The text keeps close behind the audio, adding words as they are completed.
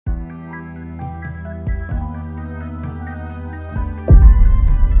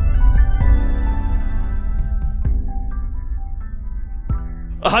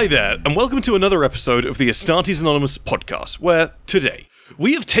Hi there, and welcome to another episode of the Astartes Anonymous podcast, where, today,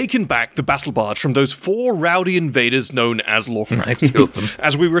 we have taken back the battle barge from those 4 rowdy invaders known as WARHAMMER,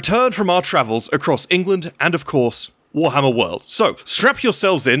 as we return from our travels across England and, of course, Warhammer World. So, strap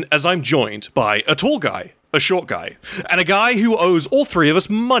yourselves in as I'm joined by a tall guy, a short guy, and a guy who owes all 3 of us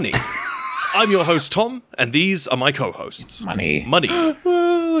money. I'm your host, Tom, and these are my co-hosts. Money.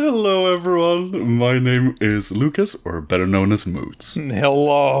 Well, hello everyone. My name is Lucas, or better known as Moots.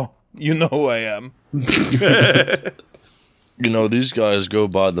 Hello. You know who I am. You know, these guys go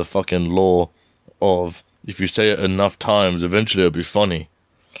by the fucking law of, if you say it enough times, eventually it'll be funny.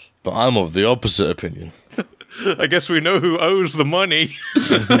 But I'm of the opposite opinion. I guess we know who owes the money.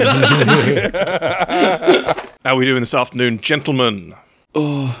 How are we doing this afternoon, gentlemen?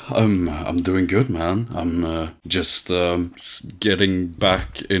 Oh, I'm doing good, man. I'm just getting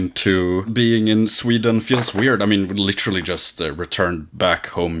back into being in Sweden feels weird. I mean, we literally just returned back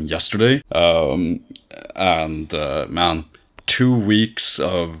home yesterday. Man, 2 weeks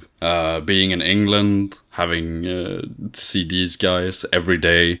of being in England, having to see these guys every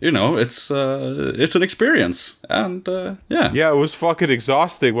day. You know, it's an experience, and yeah. Yeah, it was fucking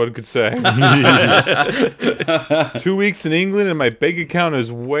exhausting, one could say. 2 weeks in England and my bank account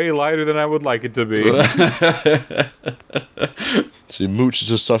is way lighter than I would like it to be. See, Mooch is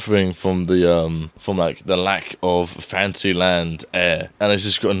just suffering from the lack of fancy land air, and it's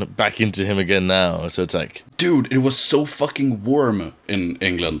just gotten back into him again now. So it's like, dude, it was so fucking warm in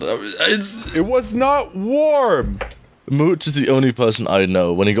England. It was not warm. Mooch is the only person I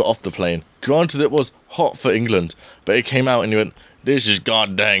know when he got off the plane. Granted, it was hot for England, but he came out and he went, "This is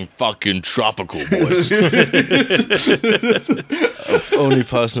goddamn fucking tropical, boys." Only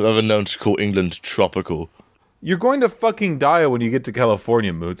person I've ever known to call England tropical. You're going to fucking die when you get to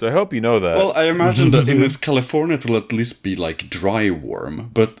California, Moots. I hope you know that. Well, I imagine that in California it will at least be like dry warm,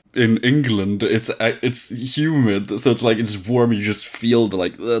 but in England it's humid, so it's like it's warm. You just feel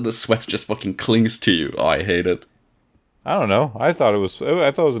the sweat just fucking clings to you. Oh, I hate it. I don't know. I thought it was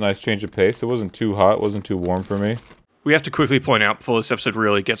a nice change of pace. It wasn't too hot. It wasn't too warm for me. We have to quickly point out, before this episode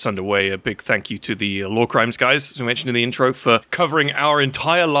really gets underway, a big thank you to the Law Crimes guys, as we mentioned in the intro, for covering our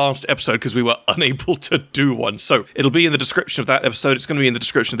entire last episode because we were unable to do one. So it'll be in the description of that episode. It's going to be in the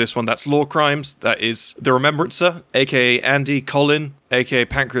description of this one. That's Law Crimes. That is The Remembrancer, a.k.a. Andy, Colin, a.k.a.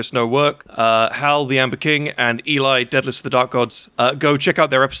 Pancreas No Work, Hal, the Amber King, and Eli, Deadlist of the Dark Gods. Go check out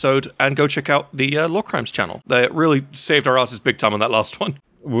their episode and go check out the Law Crimes channel. They really saved our asses big time on that last one.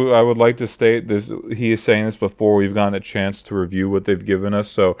 I would like to state this. He is saying this before we've gotten a chance to review what they've given us,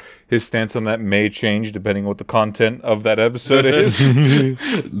 so his stance on that may change depending on what the content of that episode is.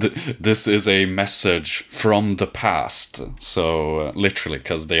 This is a message from the past, so literally,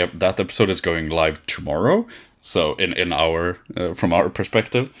 because that episode is going live tomorrow. So in our from our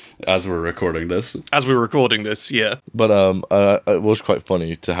perspective, as we're recording this. Yeah. But it was quite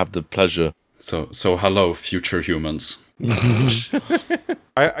funny to have the pleasure. So hello, future humans.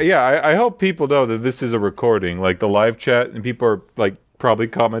 I hope people know that this is a recording, like the live chat, and people are like probably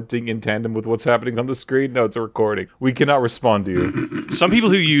commenting in tandem with what's happening on the screen. No, it's a recording. We cannot respond to you. Some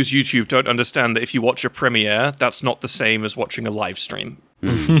people who use YouTube don't understand that if you watch a premiere, that's not the same as watching a live stream.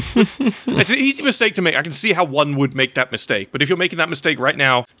 It's an easy mistake to make. I can see how one would make that mistake, but if you're making that mistake right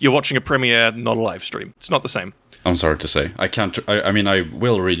now, you're watching a premiere, not a live stream. It's not the same. I'm sorry to say. I can't. I mean, I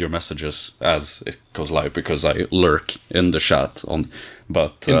will read your messages as it goes live because I lurk in the chat in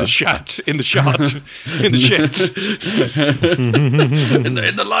the chat, in the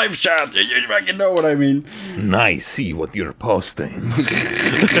live chat. You fucking know what I mean. I see what you're posting.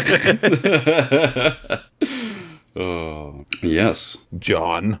 Oh, yes.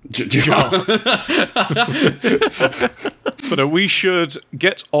 John. But we should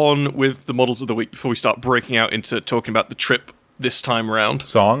get on with the models of the week before we start breaking out into talking about the trip this time around.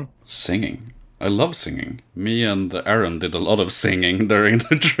 Song? Singing. I love singing. Me and Aaron did a lot of singing during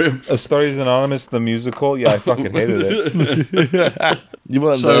the trip. Storytime Anonymous, the musical? Yeah, I fucking hated it. You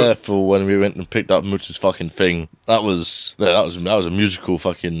weren't there for when we went and picked up Mooch's fucking thing. That was a musical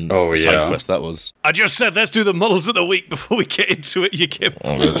fucking side quest, that was. I just said let's do the models of the week before we get into it, you kid.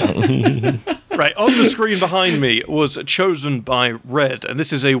 Right, on the screen behind me was chosen by Red, and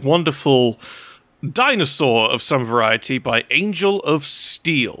this is a wonderful dinosaur of some variety by Angel of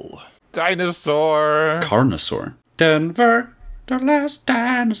Steel. Dinosaur. Carnosaur. Denver, the last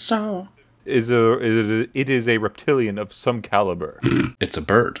dinosaur. It is a reptilian of some caliber. It's a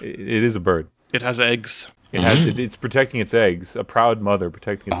bird. It is a bird. It has eggs. It's protecting its eggs. A proud mother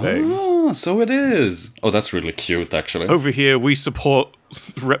protecting its eggs. Oh, so it is. Oh, that's really cute, actually. Over here, we support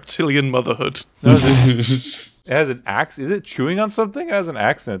reptilian motherhood. It has an axe. Is it chewing on something? It has an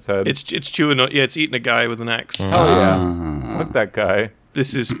axe in its head. It's chewing on, yeah, it's eating a guy with an axe. Oh yeah. Fuck that guy.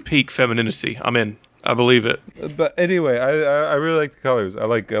 This is peak femininity. I'm in. I believe it. But anyway, I really like the colors. I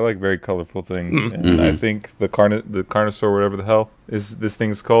like very colorful things, and I think the Carnosaur, whatever the hell is this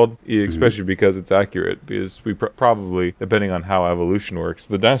thing's called, especially because it's accurate. Because we probably, depending on how evolution works,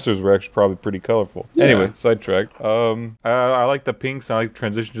 the dinosaurs were actually probably pretty colorful. Yeah. Anyway, sidetrack. I like the pinks. I like the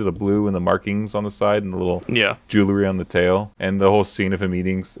transition to the blue and the markings on the side and the little jewelry on the tail, and the whole scene of him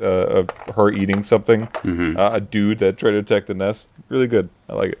eating, of her eating something. A dude that tried to attack the nest. Really good.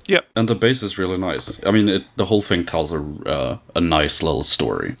 I like it. Yep. And the base is really nice. I mean, the whole thing tells a nice little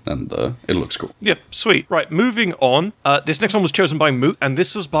story, and it looks cool. Yep, sweet. Right, moving on. This next one was chosen by Moot, and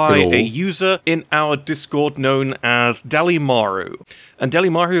this was by a user in our Discord known as Delimaru. And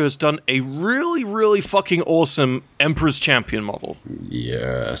Delimaru has done a really, really fucking awesome Emperor's Champion model.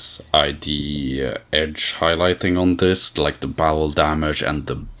 Yes, the edge highlighting on this, like the bowel damage and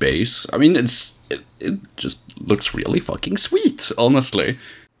the base. I mean, it just looks really fucking sweet, honestly.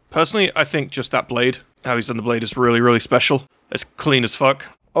 Personally, I think just that blade, how he's done the blade, is really, really special. It's clean as fuck.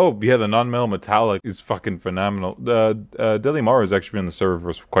 Oh, yeah, the non-metal metallic is fucking phenomenal. Delimaru has actually been on the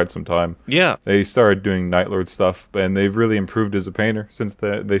server for quite some time. Yeah. They started doing Nightlord stuff, and they've really improved as a painter since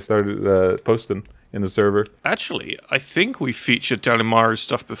they started posting in the server. Actually, I think we featured Delimaru's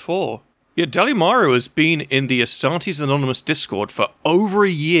stuff before. Yeah, Delimaru has been in the Astartes Anonymous Discord for over a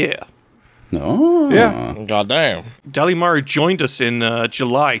year. Oh. Yeah. Goddamn. Delimaru joined us in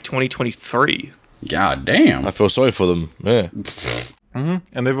July 2023. Goddamn. I feel sorry for them. Yeah.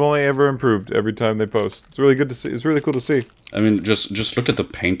 And they've only ever improved every time they post. It's really good to see. It's really cool to see. I mean, just look at the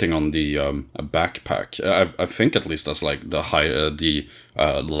painting on the backpack. I think at least that's like the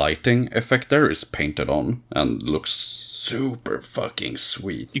lighting effect there is painted on and looks super fucking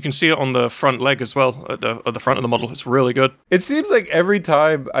sweet. You can see it on the front leg as well, at the front of the model. It's really good. It seems like every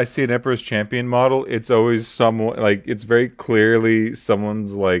time I see an Emperor's Champion model, it's always someone, like, it's very clearly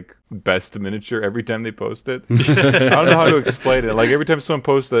someone's, like, best miniature every time they post it. I don't know how to explain it. Like, every time someone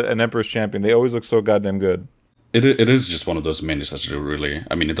posts an Emperor's Champion, they always look so goddamn good. It is just one of those minis that really,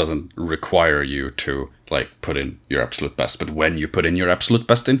 I mean, it doesn't require you to, like, put in your absolute best, but when you put in your absolute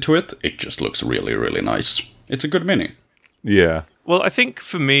best into it, it just looks really, really nice. It's a good mini. Yeah. Well, I think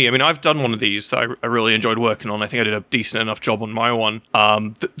for me, I mean, I've done one of these that I really enjoyed working on. I think I did a decent enough job on my one.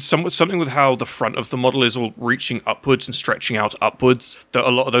 Something with how the front of the model is all reaching upwards and stretching out upwards. That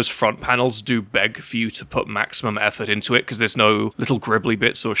a lot of those front panels do beg for you to put maximum effort into it because there's no little gribbly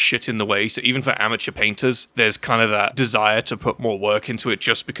bits or shit in the way. So even for amateur painters, there's kind of that desire to put more work into it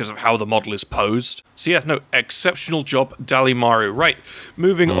just because of how the model is posed. So yeah, no, exceptional job, Delimaru. Right,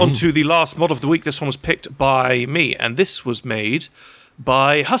 moving on to the last mod of the week. This one was picked by me, and this was made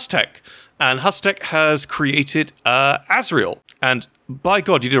by Hustech. And Hustech has created Azrael. And by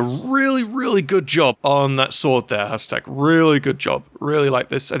God, you did a really, really good job on that sword there, Hustech. Really good job. Really like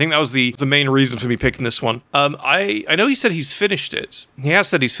this. I think that was the main reason for me picking this one. I know he said he's finished it. He has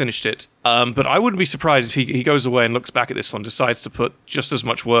said he's finished it. But I wouldn't be surprised if he goes away and looks back at this one, decides to put just as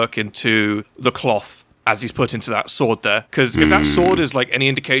much work into the cloth as he's put into that sword there. Because if that sword is like any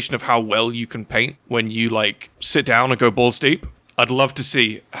indication of how well you can paint when you like sit down and go balls deep, I'd love to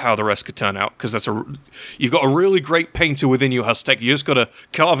see how the rest could turn out, because you've got a really great painter within you, Hustech. You just got to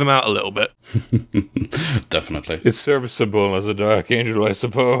carve him out a little bit. Definitely. It's serviceable as a Dark Angel, I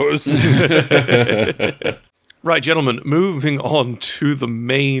suppose. Right, gentlemen, moving on to the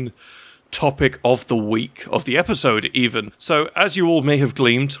main topic of the week, of the episode even. So, as you all may have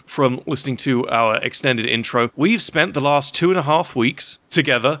gleaned from listening to our extended intro, we've spent the last 2.5 weeks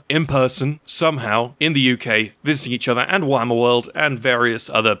together, in person, somehow, in the UK, visiting each other and Warhammer World and various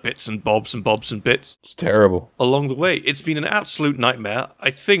other bits and bobs and bits. It's terrible. Along the way, it's been an absolute nightmare.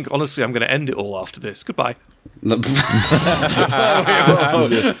 I think, honestly, I'm going to end it all after this. Goodbye.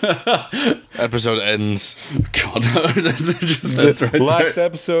 Episode ends. God, that's right. Last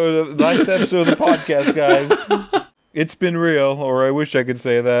episode of the podcast, guys. It's been real, or I wish I could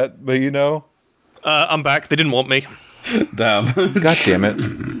say that, but you know, I'm back. They didn't want me. Damn. God damn it!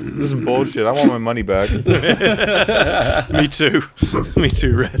 This is bullshit. I want my money back. Me too. Me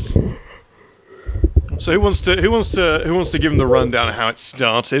too, Red. So who wants to give him the rundown of how it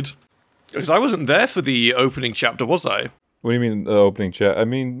started? Because I wasn't there for the opening chapter, was I? What do you mean the opening chat? I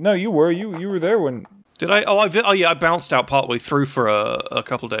mean, no, you were. You were there when. Did I? Oh, yeah, I bounced out partway through for a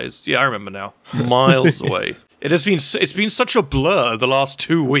couple of days. Yeah, I remember now. Miles away. It's been such a blur the last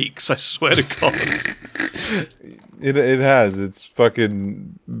 2 weeks. I swear to God. It has. It's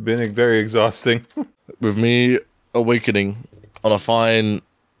fucking been very exhausting. With me awakening on a fine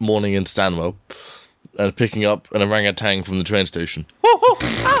morning in Stanwell, and picking up an orangutan from the train station.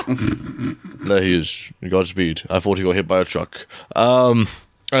 There he is. Godspeed. I thought he got hit by a truck. And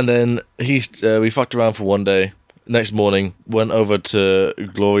then we fucked around for one day. Next morning, went over to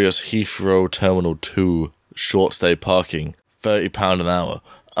glorious Heathrow Terminal 2 short stay parking, £30 an hour.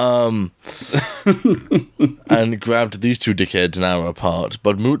 And grabbed these two dickheads an hour apart,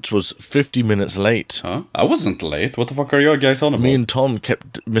 but Moots was 50 minutes late. Huh? I wasn't late. What the fuck are you guys on about? Me and Tom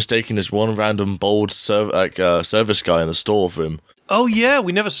kept mistaking this one random bold service guy in the store for him. Oh yeah,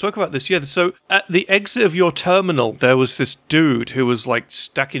 we never spoke about this. Yeah, so at the exit of your terminal, there was this dude who was like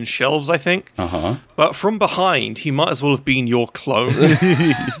stacking shelves, I think. But from behind, he might as well have been your clone.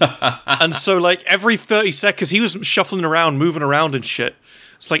 And so like every 30 seconds, he was shuffling around, moving around and shit.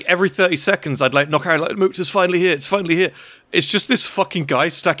 It's like every 30 seconds, I'd like knock out like, Moots, it's finally here, it's finally here. It's just this fucking guy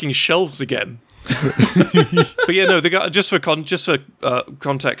stacking shelves again. But yeah, no, the guy, just for context,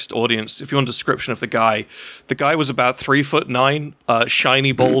 audience, if you want a description of the guy was about 3'9",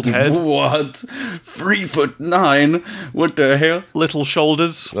 shiny bald head. What? 3'9"? What the hell? Little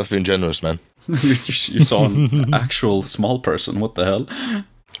shoulders. That's been generous, man. you saw an actual small person. What the hell?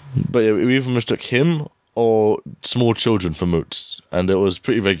 But yeah, we even mistook him or small children for Moots, and it was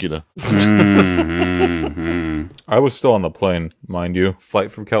pretty regular. I was still on the plane, mind you.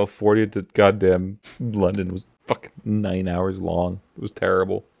 Flight from California to goddamn London was fucking 9 hours long. It was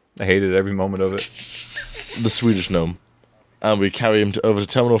terrible. I hated every moment of it. The Swedish gnome. And we carry him over to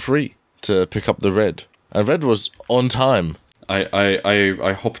Terminal 3 to pick up the Red. And Red was on time.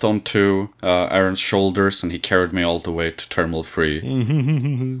 I hopped onto Aaron's shoulders and he carried me all the way to Terminal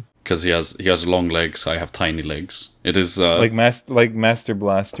 3. Because he has long legs, I have tiny legs. It is like Master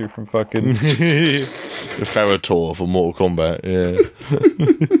Blaster from fucking the Ferrotor for Mortal Kombat. Yeah.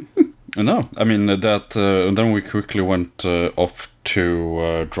 No, I mean that. And then we quickly went off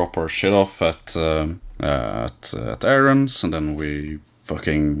to drop our shit off at Aaron's, and then we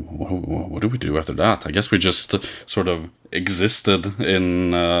fucking what do we do after that? I guess we just sort of existed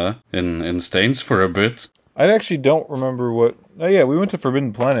in Staines for a bit. I actually don't remember what. Oh yeah, we went to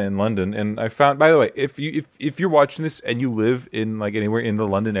Forbidden Planet in London, and I found. By the way, if you're watching this and you live in like anywhere in the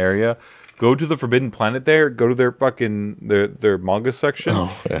London area, go to the Forbidden Planet there. Go to their fucking their manga section,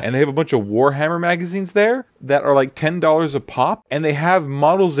 and they have a bunch of Warhammer magazines there that are like $10 a pop, and they have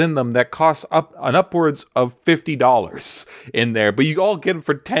models in them that cost upwards of $50 in there, but you all get them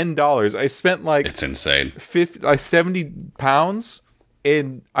for $10. I spent like it's insane, £70.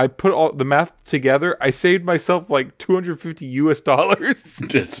 And I put all the math together. I saved myself like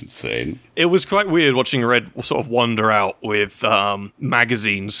 $250. It's insane. It was quite weird watching Red sort of wander out with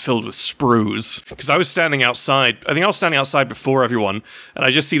magazines filled with sprues. Because I was standing outside. I think I was standing outside before everyone, and I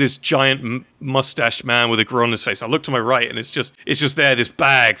just see this giant mustached man with a grin on his face. I look to my right, and it's just there, this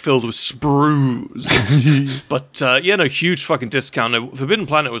bag filled with sprues. But yeah, no, huge fucking discount. Forbidden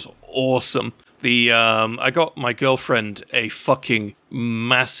Planet was awesome. I got my girlfriend a fucking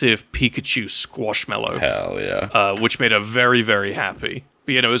massive Pikachu squashmallow. Hell yeah. Which made her very, very happy.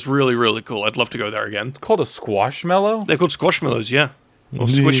 But it was really, really cool. I'd love to go there again. It's called a squashmallow? They're called squashmallows, yeah. Or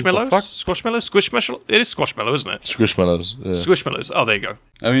squishmallows? Squashmallows? Squishmallow? It is squashmallow, isn't it? Squishmallows, yeah. Squishmallows. Oh, there you go.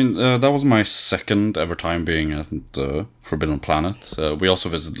 I mean, that was my second ever time being at Forbidden Planet. We also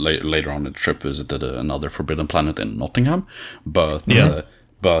visited later on in the trip, visited another Forbidden Planet in Nottingham. But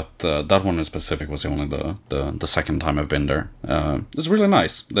that one in specific was only the second time I've been there. It's really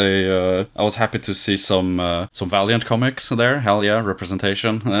nice. I was happy to see some Valiant comics there. Hell yeah,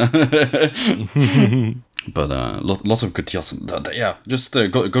 representation. But lots of good deals. Yeah, just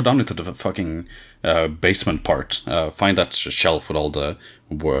go down into the fucking basement part. Find that shelf with all the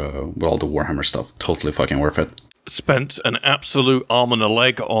Warhammer stuff. Totally fucking worth it. Spent an absolute arm and a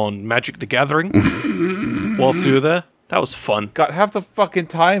leg on Magic the Gathering whilst we were there. That was fun. God, half the fucking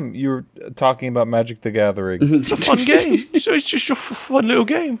time you were talking about Magic the Gathering. It's a fun game. So it's just a fun little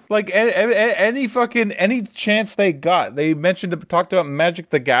game. Like any chance they got, they talked about Magic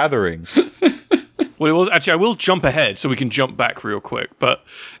the Gathering. Well, it was actually. I will jump ahead so we can jump back real quick. But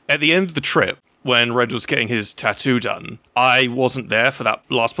at the end of the trip, when Red was getting his tattoo done, I wasn't there for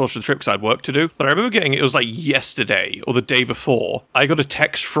that last portion of the trip because I had work to do. But I remember it was like yesterday or the day before, I got a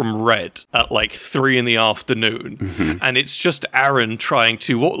text from Red at like 3 in the afternoon. Mm-hmm. And it's just Aaron trying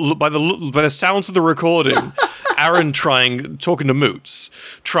to, by the sounds of the recording, Aaron talking to Moots,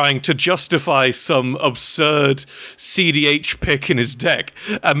 trying to justify some absurd CDH pick in his deck.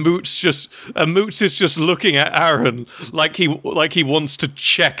 And Moots is just looking at Aaron like he wants to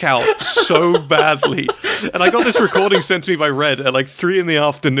check out so badly. And I got this recording sent to me by Red at like 3 in the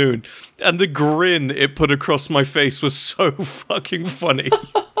afternoon, and the grin it put across my face was so fucking funny.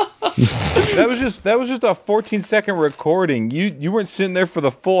 That was just a 14-second recording. You weren't sitting there for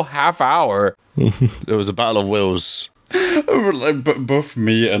the full half hour. It was a battle of wills. Like, both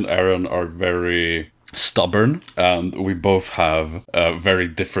me and Aaron are very stubborn, and we both have very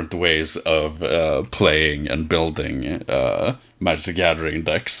different ways of playing and building Magic the Gathering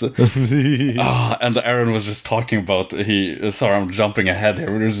decks. And Aaron was just talking about sorry, I'm jumping ahead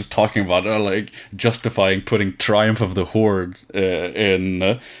here. We were just talking about like justifying putting Triumph of the Hordes in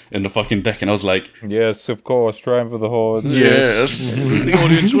the fucking deck, and I was like, yes, of course, Triumph of the Horde. Yes. The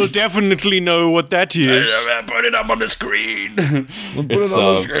audience will definitely know what that is. put it up on the screen.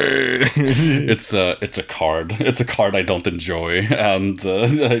 It's a card. It's a card I don't enjoy, and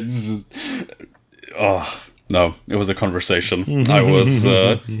I just no, it was a conversation. I was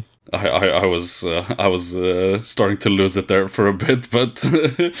I was starting to lose it there for a bit, but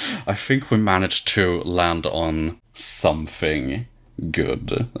I think we managed to land on something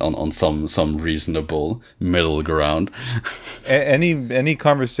good, on some reasonable middle ground. Any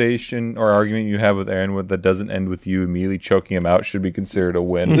conversation or argument you have with Aaron that doesn't end with you immediately choking him out should be considered a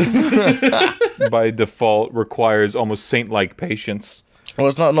win. By default, requires almost saint-like patience. Well,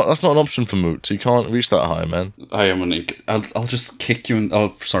 that's not an option for Moot. You can't reach that high, man. I am I'll just kick you in.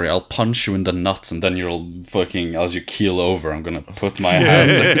 Oh, sorry, I'll punch you in the nuts, and then you'll fucking, as you keel over, I'm gonna put my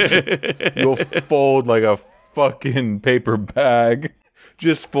hands. You'll fold like a fucking paper bag.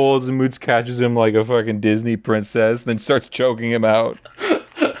 Just folds, and Moots catches him like a fucking Disney princess, then starts choking him out.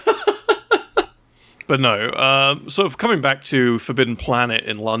 But no, sort of coming back to Forbidden Planet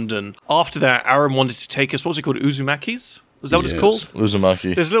in London, after that, Aaron wanted to take us, what's it called, Uzumaki's? Was that what it's called?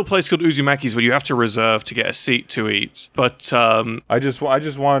 Uzumaki. There's a little place called Uzumaki's where you have to reserve to get a seat to eat. But I just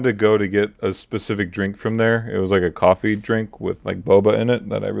wanted to go to get a specific drink from there. It was like a coffee drink with like boba in it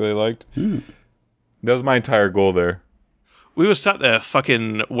that I really liked. That was my entire goal there. we were sat there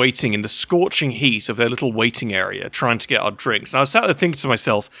fucking waiting in the scorching heat of their little waiting area trying to get our drinks. And I was sat there thinking to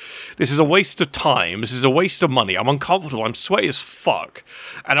myself, this is a waste of time. This is a waste of money. I'm uncomfortable. I'm sweaty as fuck.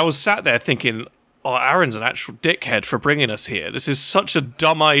 And I was sat there thinking, oh, Aaron's an actual dickhead for bringing us here. This is such a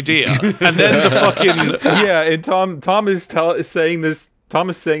dumb idea. And then the fucking... Yeah, and Tom is saying this. Tom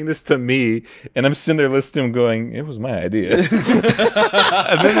is saying this to me, and I'm sitting there listening to him going, it was my idea. and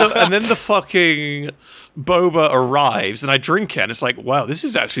then the fucking boba arrives, and I drink it, and it's like, wow, this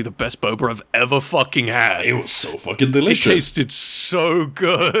is actually the best boba I've ever fucking had. It was so fucking delicious. It tasted so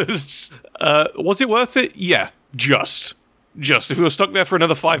good. Was it worth it? Yeah, just. If we were stuck there for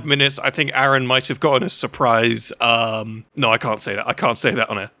another 5 minutes, I think Aaron might have gotten a surprise. No, I can't say that. I can't say that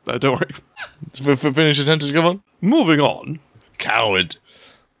on air. No, don't worry. Finish your sentence, come on. Moving on. Coward.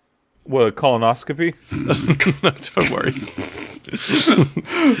 What, a colonoscopy? Don't worry.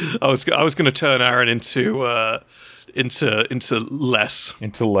 I was going to turn Aaron into less.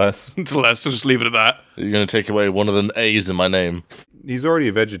 Into less. Into less. So just leave it at that. You're going to take away one of the A's in my name. He's already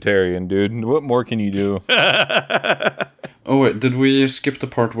a vegetarian, dude. What more can you do? Oh wait, did we skip the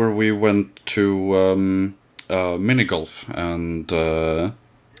part where we went to mini golf and?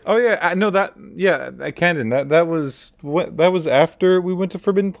 Oh yeah, I know that. Yeah, at Camden. That was after we went to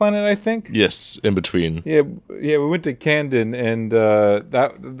Forbidden Planet, I think. Yes, in between. Yeah, we went to Camden, and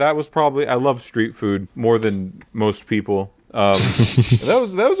that was probably, I love street food more than most people. That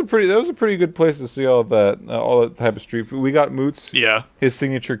was a pretty good place to see all that type of street food. We got Moots. Yeah. His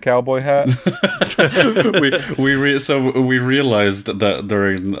signature cowboy hat. we realized that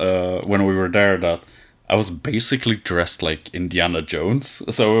during when we were there that I was basically dressed like Indiana Jones.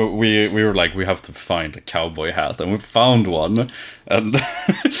 So we were like, we have to find a cowboy hat, and we found one. And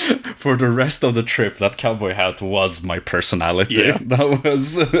for the rest of the trip, that cowboy hat was my personality. Yeah. That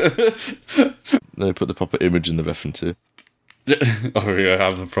was. They put the proper image in the reference here. Oh, yeah, I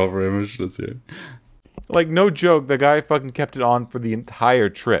have the proper image. Let's see. Like, no joke, the guy fucking kept it on for the entire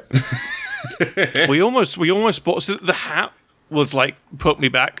trip. we almost bought, so the hat was like, put me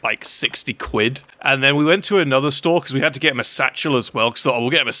back like 60 quid. And then we went to another store because we had to get him a satchel as well. Because we'll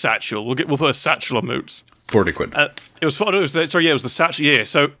get him a satchel. We'll put a satchel on Moots. 40 quid. It was the satchel. Yeah,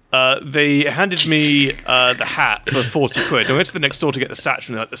 so they handed me the hat for 40 quid. I went to the next store to get the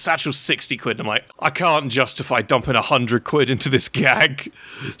satchel, and they're like, the satchel's 60 quid. And I'm like, I can't justify dumping 100 quid into this gag.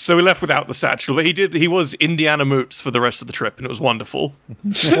 So we left without the satchel. But he was Indiana Moots for the rest of the trip, and it was wonderful.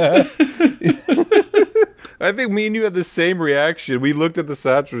 I think me and you had the same reaction. We looked at the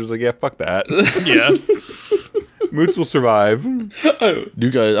satchel, was like, yeah, fuck that. Yeah. Moots will survive.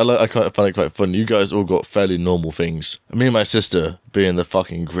 You guys, I find it quite fun. You guys all got fairly normal things. Me and my sister, being the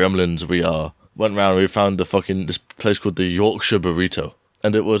fucking gremlins we are, went round and we found this place called the Yorkshire Burrito.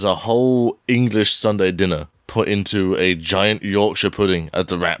 And it was a whole English Sunday dinner put into a giant Yorkshire pudding as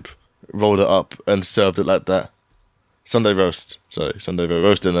the wrap. rolled it up and served it like that. Sunday roast. Sorry, Sunday roast.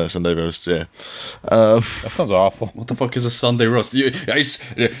 Roast dinner, Sunday roast, yeah. That sounds awful. What the fuck is a Sunday roast? Guys,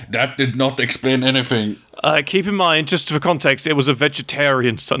 that did not explain anything. Keep in mind, just for context, it was a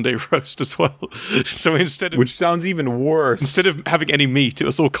vegetarian Sunday roast as well. So Which sounds even worse. Instead of having any meat, it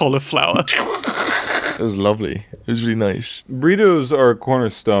was all cauliflower. It was lovely. It was really nice. Burritos are a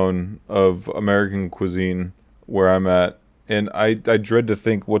cornerstone of American cuisine where I'm at. And I dread to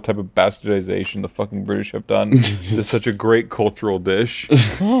think what type of bastardization the fucking British have done to such a great cultural dish.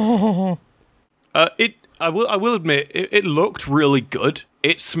 I will admit, it looked really good.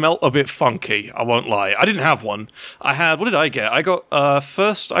 It smelt a bit funky, I won't lie. I didn't have one. What did I get? I got,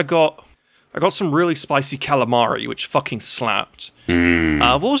 first I got some really spicy calamari, which fucking slapped.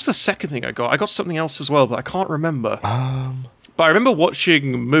 What was the second thing I got? I got something else as well, but I can't remember. But I remember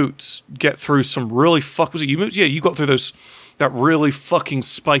watching Moots get through some really was it you, Moots? Yeah, you got through that really fucking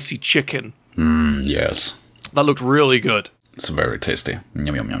spicy chicken. Yes. That looked really good. It's very tasty.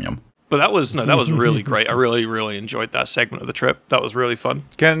 Yum, yum, yum, yum. But that was really great. I really, really enjoyed that segment of the trip. That was really fun.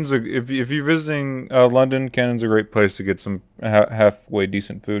 Cannon's if you're visiting London, Cannon's a great place to get some halfway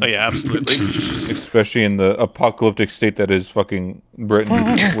decent food. Oh yeah, absolutely. Especially in the apocalyptic state that is fucking Britain.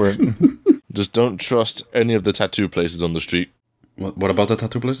 where Just don't trust any of the tattoo places on the street. What about the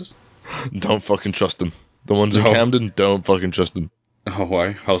tattoo places? Don't fucking trust them. The ones in Camden, don't fucking trust them. Oh,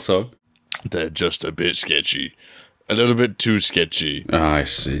 why? How so? They're just a bit sketchy. A little bit too sketchy. I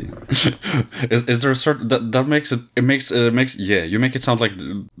see. Is there a certain that makes you make it sound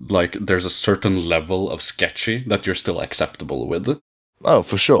like there's a certain level of sketchy that you're still acceptable with? Oh,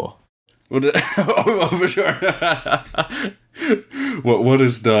 for sure. Oh, for sure. What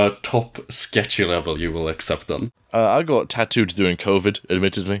is the top sketchy level you will accept on? I got tattooed during COVID,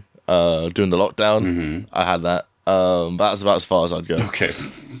 admittedly. During the lockdown, I had that. That's about as far as I'd go. Okay.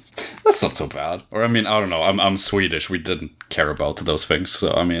 That's not so bad. Or I mean, I don't know. I'm Swedish. We didn't care about those things.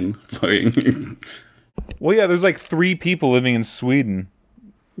 So I mean, well, yeah. There's like 3 people living in Sweden.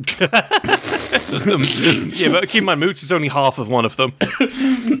 Yeah, but keep in mind, Moots is only half of one of them.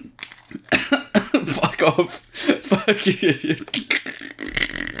 Fuck off. Fuck you.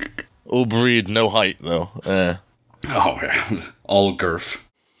 All breed, no height, though. Oh yeah, all girth.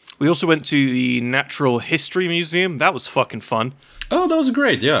 We also went to the Natural History Museum. That was fucking fun. Oh, that was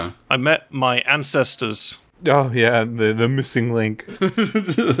great, yeah. I met my ancestors. Oh, yeah, the missing link.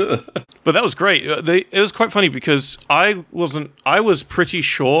 But that was great. It was quite funny because I was pretty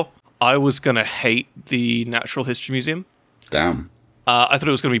sure I was going to hate the Natural History Museum. Damn. I thought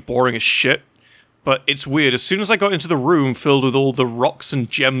it was going to be boring as shit. But it's weird. As soon as I got into the room filled with all the rocks and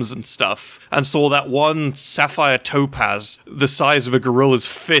gems and stuff, and saw that one sapphire topaz the size of a gorilla's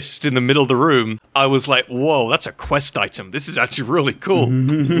fist in the middle of the room, I was like, whoa, that's a quest item. This is actually really cool.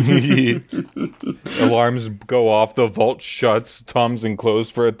 Alarms go off, the vault shuts, Tom's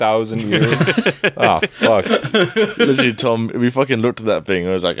enclosed for 1,000 years. Ah, fuck. Literally, Tom, we fucking looked at that thing and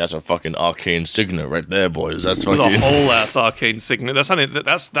I was like, that's a fucking arcane signet right there, boys. That's fucking... The whole ass arcane signet.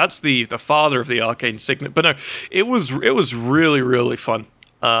 That's the father of the arcane signet. But no, it was really, really fun.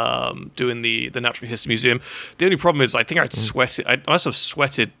 Doing the Natural History Museum. The only problem is I think I must have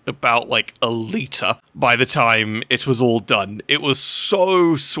sweated about like a litre by the time it was all done. It was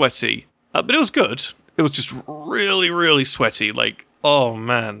so sweaty. But it was good. It was just really, really sweaty. Like, oh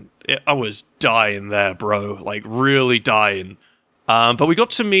man, I was dying there, bro. Like, really dying. But we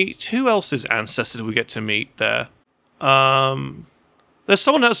got to meet, who else's ancestor did we get to meet there? There's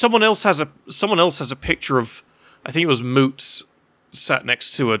someone else has a picture of, I think it was Moots sat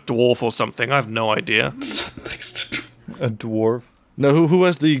next to a dwarf or something. I have no idea. Next to A dwarf? No, who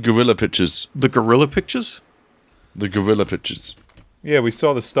has the gorilla pictures? The gorilla pictures? The gorilla pictures. Yeah, we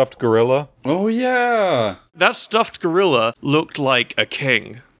saw the stuffed gorilla. Oh yeah. That stuffed gorilla looked like a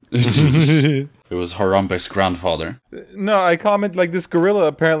king. It was Harambe's grandfather. No, I comment like this gorilla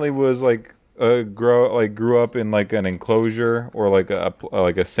apparently was like grew up in like an enclosure or like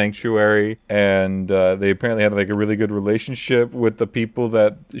a sanctuary, and they apparently had like a really good relationship with the people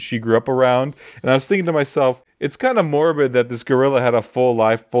that she grew up around. And I was thinking to myself, it's kind of morbid that this gorilla had a full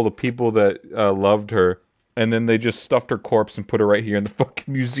life full of people that loved her, and then they just stuffed her corpse and put her right here in the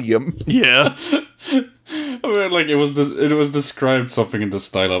fucking museum. Yeah. I mean, like it was described something in the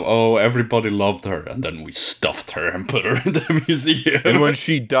style of, oh, everybody loved her, and then we stuffed her and put her in the museum. And when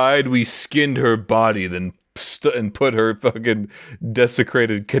she died, we skinned her body, then and put her fucking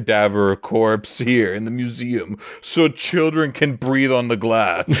desecrated cadaver corpse here in the museum so children can breathe on the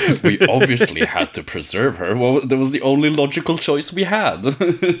glass. We obviously had to preserve her. Well, that was the only logical choice we had.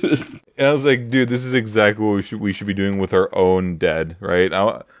 And I was like, dude, this is exactly what we should be doing with our own dead, right?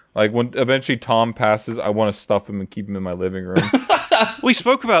 Like when eventually Tom passes, I want to stuff him and keep him in my living room. We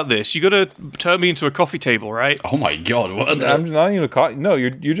spoke about this. You got to turn me into a coffee table, right? Oh my god! What? I'm not even no.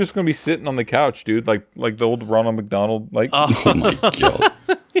 You're just gonna be sitting on the couch, dude. Like the old Ronald McDonald Oh my god!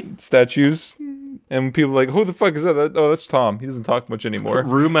 statues. And people are like, who the fuck is that? Oh, that's Tom. He doesn't talk much anymore.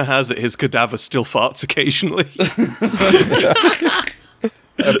 Rumor has it his cadaver still farts occasionally.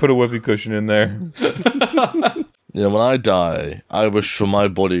 I put a whoopee cushion in there. You know, when I die, I wish for my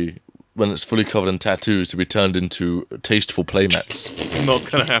body, when it's fully covered in tattoos, to be turned into tasteful playmats. Not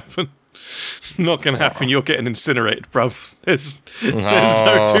gonna happen. Not gonna happen. You're getting incinerated, bruv. There's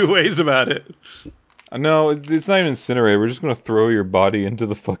no two ways about it. No, it's not even incinerated. We're just gonna throw your body into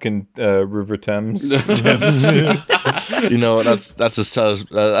the fucking River Thames. You know, that's as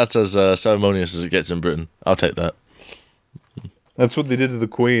ceremonious as it gets in Britain. I'll take that. That's what they did to the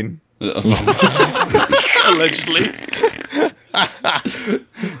Queen. Allegedly.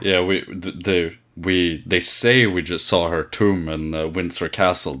 Yeah, they say we just saw her tomb in Windsor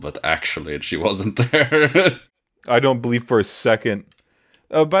Castle, but actually she wasn't there. I don't believe for a second.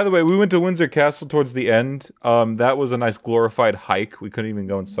 By the way, we went to Windsor Castle towards the end. That was a nice glorified hike. We couldn't even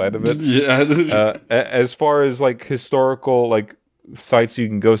go inside of it. Yeah. As far as like historical like sites you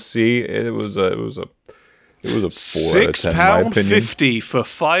can go see, it was a 4 out of 10 in my opinion. £6.50 for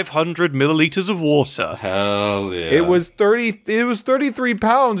 500 milliliters of water. Hell yeah. It was 33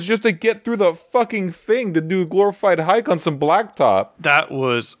 pounds just to get through the fucking thing to do a glorified hike on some blacktop. That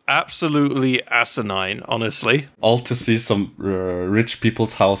was absolutely asinine, honestly. all to see some rich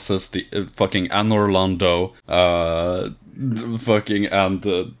people's houses, the fucking Anne Orlando, fucking and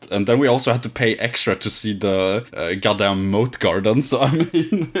then we also had to pay extra to see the goddamn moat garden. So I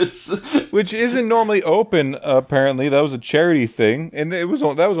mean, it's Which isn't normally open. Apparently, that was a charity thing, and that was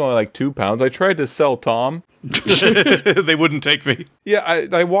only like £2. I tried to sell Tom. They wouldn't take me. Yeah,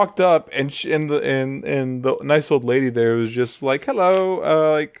 I walked up and the nice old lady there was just like, hello,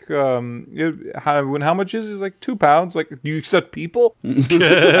 how much is it? It's like £2. Like, do you accept people?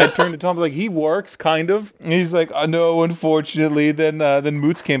 I turned to Tom like, he works kind of. And he's like, no, unfortunately. Then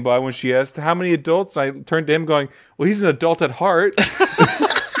Moots came by when she asked how many adults. I turned to him going, well, he's an adult at heart.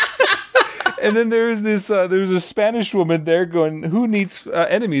 And then there was a Spanish woman there going, who needs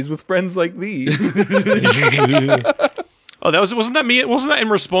enemies with friends like these? Oh, wasn't that me? Wasn't that in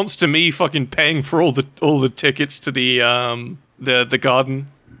response to me fucking paying for all the tickets to the garden?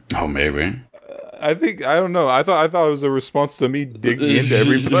 oh maybe. I don't know. I thought it was a response to me digging into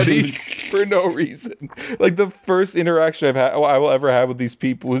everybody for no reason. Like the first interaction I will ever have with these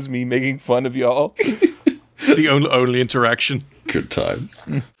people is me making fun of y'all. The only interaction. Good times.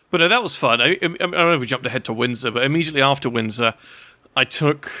 But no, that was fun. I don't know if we jumped ahead to Windsor, but immediately after Windsor, I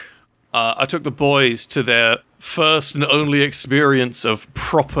took the boys to their first and only experience of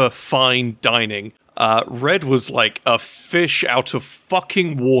proper fine dining. Red was like a fish out of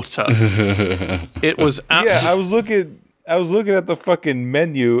fucking water. It was Yeah, I was looking at the fucking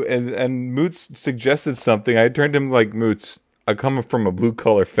menu and Moots suggested something. I turned to him like, Moots, I come from a blue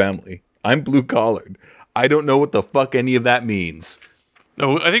collar family. I'm blue collared. I don't know what the fuck any of that means.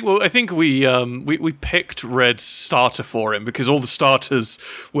 No, I think we picked Red's starter for him because all the starters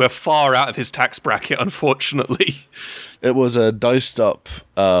were far out of his tax bracket, unfortunately. It was a diced up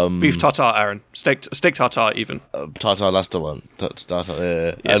Beef tartare, Aaron. Steak tartare, even. tartar. That's the one. That's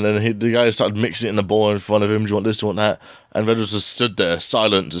tartar. Yeah. And then the guy started mixing it in a bowl in front of him. Do you want this? Do you want that? And Red was just stood there,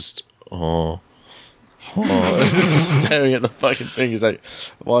 silent, just just staring at the fucking thing. He's like,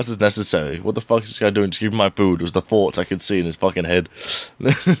 why is this necessary? What the fuck is this guy doing to keep my food? It was the thoughts I could see in his fucking head.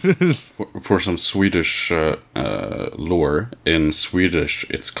 For some Swedish lore, in Swedish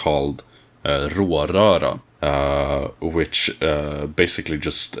it's called råröra, which basically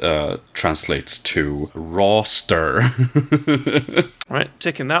just translates to raw stir. Right,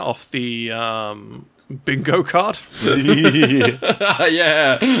 ticking that off the bingo card.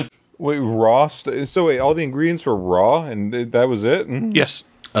 Yeah. Wait, raw? So wait, all the ingredients were raw, and that was it? Mm. Yes.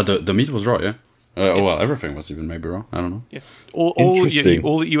 The meat was raw, yeah. Well, everything was even maybe raw. I don't know. Yeah. All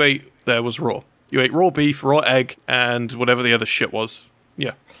that you ate there was raw. You ate raw beef, raw egg, and whatever the other shit was.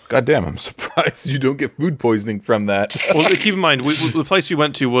 Yeah. Goddamn, I'm surprised you don't get food poisoning from that. Well, keep in mind, the place we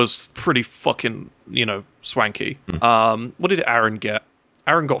went to was pretty fucking, swanky. What did Aaron get?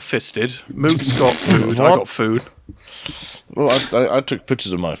 Aaron got fisted. Moots got food. I got food. Well, I took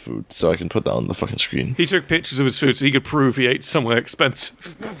pictures of my food, so I can put that on the fucking screen. He took pictures of his food so he could prove he ate somewhere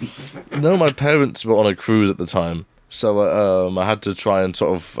expensive. No, my parents were on a cruise at the time, so I had to try and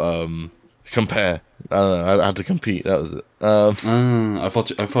sort of compare. I don't know. I had to compete. That was it. I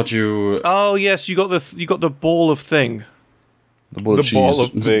thought you. Oh yes, you got the ball of thing. The ball of cheese. ball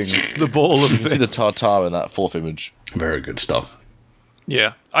of thing. The ball of You see the tartare in that fourth image. Very good stuff.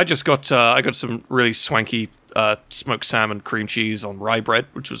 Yeah, I just got I got some really swanky smoked salmon cream cheese on rye bread,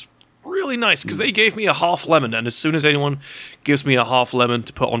 which was really nice because they gave me a half lemon, and as soon as anyone gives me a half lemon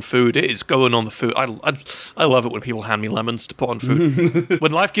to put on food, it is going on the food. I love it when people hand me lemons to put on food.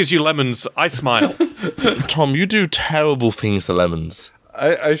 When life gives you lemons, I smile. Tom, you do terrible things to lemons.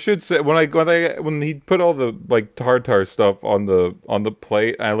 I should say when he put all the like tartar stuff on the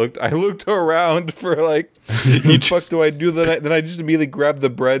plate, I looked around for like, what the fuck do I do? Then I just immediately grabbed the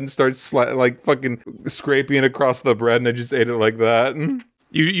bread and started like fucking scraping it across the bread, and I just ate it like that.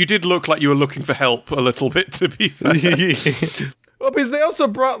 You did look like you were looking for help a little bit, to be fair. Well, because they also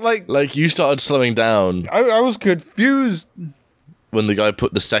brought Like, you started slowing down I was confused. when the guy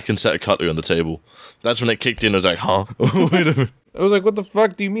put the second set of cutlery on the table. That's when it kicked in. I was like, huh? Wait a minute. I was like, what the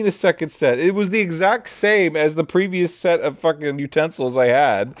fuck do you mean a second set? It was the exact same as the previous set of fucking utensils I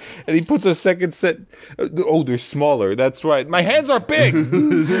had. And he puts a second set. Oh, they're smaller. That's right. My hands are big.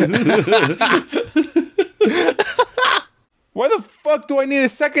 Why the fuck do I need a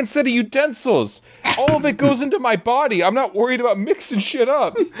second set of utensils? All of it goes into my body. I'm not worried about mixing shit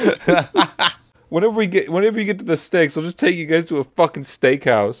up. Whenever you get to the steaks, I'll just take you guys to a fucking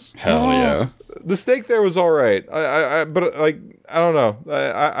steakhouse. Hell yeah. The steak there was all right. But like, I don't know.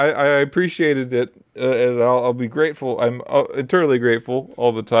 I appreciated it, and I'll be grateful. I'm eternally grateful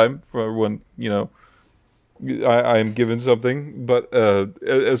all the time for when I am given something. But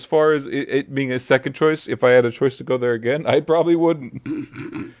as far as it being a second choice, if I had a choice to go there again, I probably wouldn't.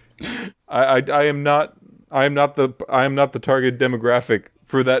 I am not the target demographic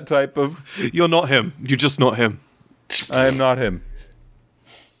for that type of. You're not him. You're just not him. I am not him.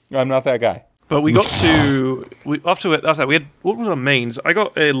 I'm not that guy. But we got to after that we had, what was our mains? I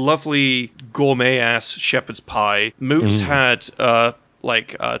got a lovely gourmet ass shepherd's pie. Moots had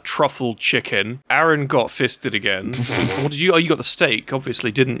truffle chicken. Aaron got fisted again. What did you? Oh, you got the steak,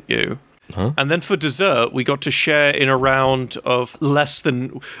 obviously, didn't you? Huh? And then for dessert, we got to share in a round of less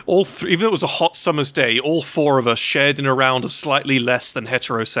than all three. Even though it was a hot summer's day, all four of us shared in a round of slightly less than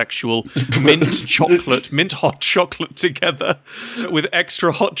heterosexual mint hot chocolate together, with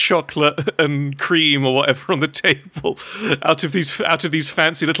extra hot chocolate and cream or whatever on the table, out of these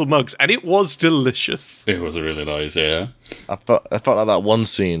fancy little mugs, and it was delicious. It was really nice, yeah. I felt like that one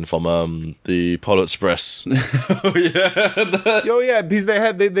scene from the Polar Express. Oh yeah. Oh yeah, because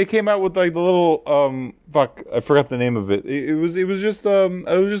they came out with like the little fuck, I forgot the name of it. It was just a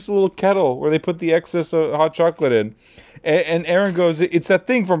little kettle where they put the excess of hot chocolate in, and Aaron goes, "It's that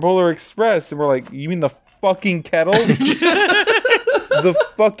thing from Polar Express," and we're like, "You mean the fucking kettle?" The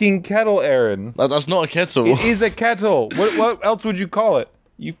fucking kettle, Aaron. That's not a kettle. It is a kettle. What else would you call it?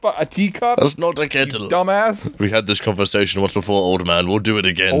 A teacup? That's not a kettle. You dumbass. We had this conversation once before, old man. We'll do it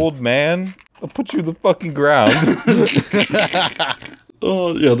again. Old man? I'll put you in the fucking ground.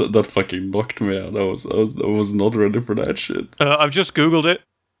 Oh yeah, that fucking knocked me out. I was not ready for that shit. I've just Googled it.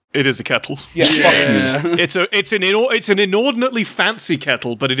 It is a kettle. Yeah. It's an inordinately fancy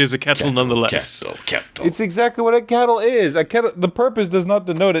kettle, but it is a kettle nonetheless. Kettle. It's exactly what a kettle is. A kettle. The purpose does not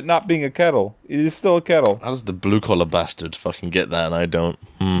denote it not being a kettle. It is still a kettle. How does the blue collar bastard fucking get that and I don't?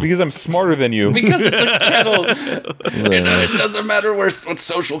 Because I'm smarter than you. Because it's a kettle. It doesn't matter what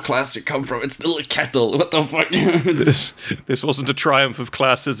social class you come from. It's still a kettle. What the fuck? This wasn't a triumph of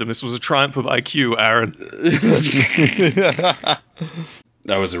classism. This was a triumph of IQ, Aaron.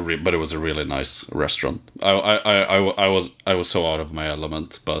 But it was a really nice restaurant. I was so out of my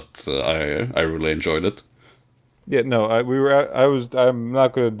element, but I really enjoyed it. Yeah, no, I'm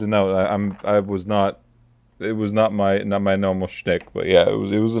not going to denote. I was not. It was not my normal shtick, but yeah, it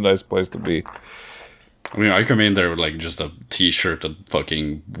was a nice place to be. I mean, I come in there with like just a t-shirt and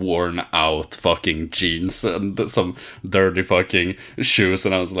fucking worn out fucking jeans and some dirty fucking shoes,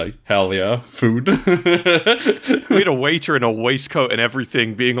 and I was like, hell yeah, food. We had a waiter in a waistcoat and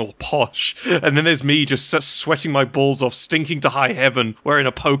everything, being all posh, and then there's me just sweating my balls off, stinking to high heaven, wearing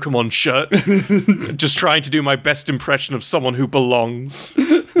a Pokemon shirt, just trying to do my best impression of someone who belongs.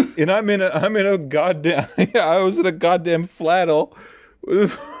 And I'm in a goddamn. I was in a goddamn flannel.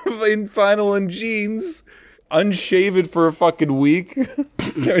 In flannel and jeans, unshaven for a fucking week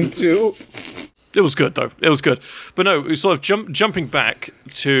or two. It was good though. It was good, but no, we sort of jumping back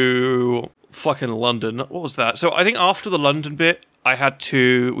to fucking London. What was that? So I think after the London bit, we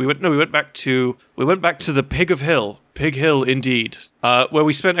went back to the Pig Hill indeed, where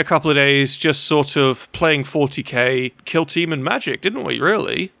we spent a couple of days just sort of playing 40k, Kill Team and Magic, didn't we?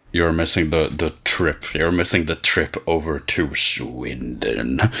 Really. You're missing the trip. You're missing the trip over to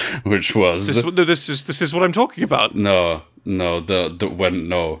Swindon, which was this is what I'm talking about. No, No,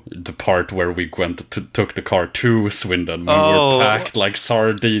 the part where we took the car to Swindon when we were packed like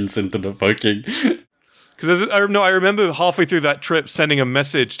sardines into the fucking. Because I remember halfway through that trip sending a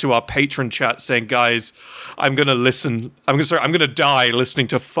message to our patron chat saying, "Guys, I'm gonna die listening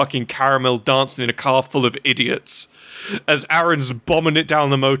to fucking Caramel dancing in a car full of idiots." As Aaron's bombing it down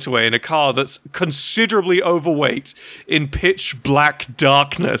the motorway in a car that's considerably overweight in pitch black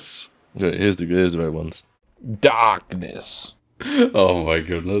darkness. Okay, here's the right ones. Darkness. Oh my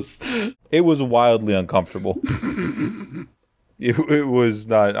goodness. It was wildly uncomfortable. It was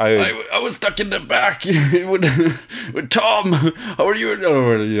not. I was stuck in the back with Tom. How are you?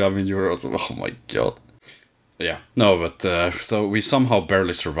 Oh, I mean, you were also. Oh my god. Yeah. No, but so we somehow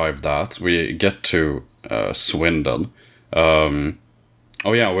barely survived that. We get to Swindon. Oh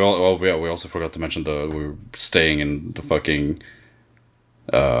yeah. We also forgot to mention we were staying in the fucking.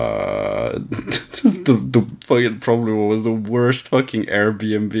 The fucking probably was the worst fucking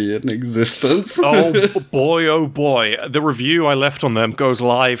Airbnb in existence. Oh boy. The review I left on them goes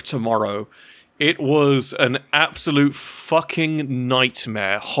live tomorrow. It was an absolute fucking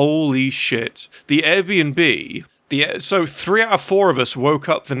nightmare. Holy shit. The Airbnb, so 3 out of 4 of us woke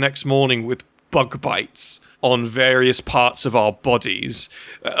up the next morning with bug bites on various parts of our bodies.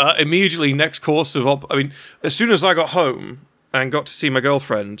 Immediately next course of, as soon as I got home and got to see my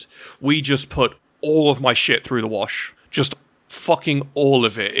girlfriend, we just put all of my shit through the wash. Just fucking all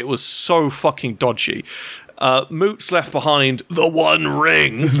of it. It was so fucking dodgy. Moots left behind the One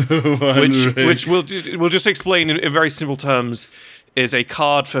Ring, which we'll just explain in very simple terms, is a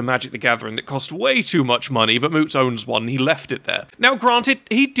card for Magic the Gathering that cost way too much money, but Moots owns one, and he left it there. Now, granted,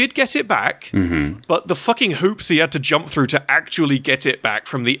 he did get it back, but the fucking hoops he had to jump through to actually get it back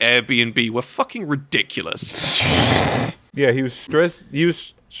from the Airbnb were fucking ridiculous. Yeah, he was stressed. He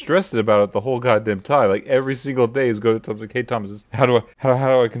was stressed about it the whole goddamn time. Like every single day, he's going to Tom's like, "Hey Thomas, how do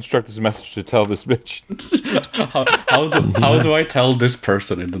I construct this message to tell this bitch? how do I tell this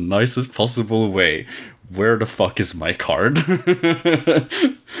person in the nicest possible way? Where the fuck is my card?"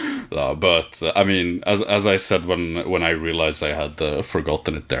 But I mean, as I said when I realized I had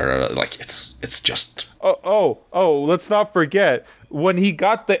forgotten it there, like it's just. Oh! Let's not forget when he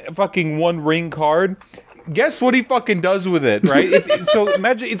got the fucking One Ring card. Guess what he fucking does with it, right?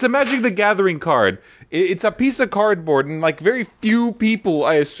 It's a Magic the Gathering card. It's a piece of cardboard, and like very few people,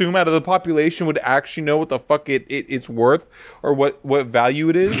 I assume, out of the population would actually know what the fuck it's worth or what value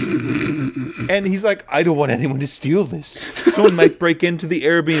it is. And he's like, I don't want anyone to steal this. Someone might break into the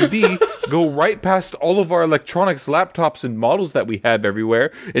Airbnb, go right past all of our electronics, laptops, and models that we have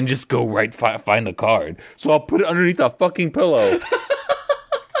everywhere, and just go right find the card. So I'll put it underneath a fucking pillow.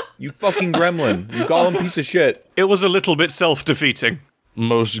 You fucking gremlin. You Gollum piece of shit. It was a little bit self-defeating.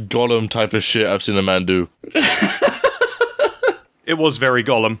 Most Gollum type of shit I've seen a man do. It was very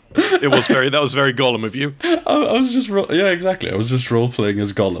Gollum. That was very Gollum of you. I was just exactly. I was just role playing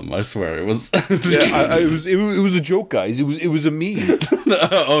as Gollum. I swear it was. It was a joke, guys. It was a meme.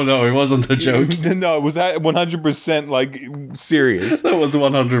 Oh no, it wasn't a joke. No, it was 100% like serious. That was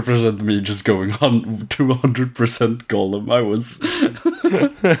 100% me just going on 200% Gollum. I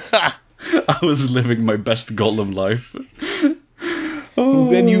was living my best Gollum life.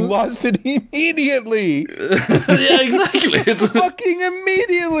 Then you lost it immediately. Yeah, exactly. It's fucking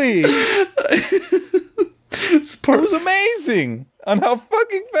immediately. It was amazing on how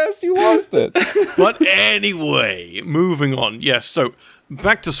fucking fast you lost it. But anyway, moving on. Yes, so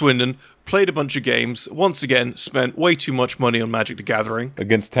back to Swindon. Played a bunch of games. Once again, spent way too much money on Magic the Gathering.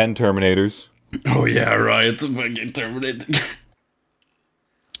 Against 10 Terminators. Oh yeah, right. Fucking Terminator.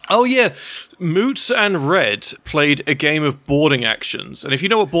 Oh yeah, Moots and Red played a game of boarding actions. And if you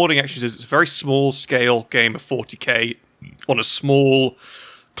know what boarding actions is, it's a very small scale game of 40k on a small,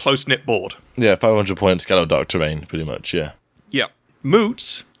 close-knit board. Yeah, 500 points, Gallo Dark Terrain, pretty much, yeah. Yeah.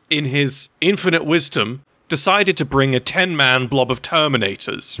 Moots, in his infinite wisdom, decided to bring a 10-man blob of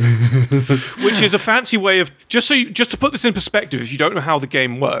Terminators. Which is a fancy way of... Just to put this in perspective, if you don't know how the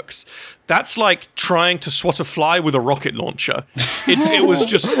game works, that's like trying to swat a fly with a rocket launcher. It was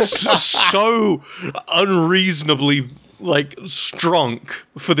just so unreasonably, like, strong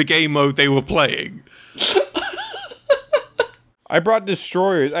for the game mode they were playing. I brought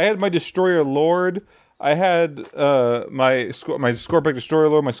destroyers. I had my Destroyer Lord. I had my Scorpic Destroyer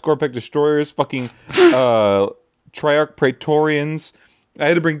Lord, my Scorpic Destroyers, fucking Triarch Praetorians. I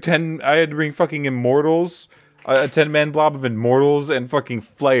had to bring fucking Immortals, a 10-man blob of Immortals and fucking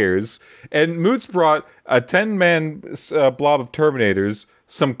Flayers. And Moots brought a 10-man blob of Terminators,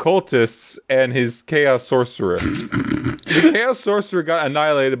 some cultists and his Chaos Sorcerer. The Chaos Sorcerer got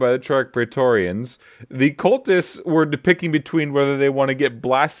annihilated by the Troic Praetorians. The cultists were picking between whether they want to get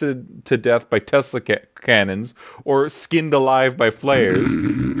blasted to death by Tesla cannons or skinned alive by flares.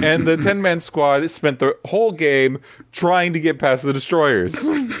 And the 10-man squad spent the whole game trying to get past the destroyers.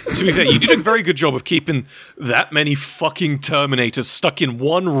 To be fair, you did a very good job of keeping that many fucking Terminators stuck in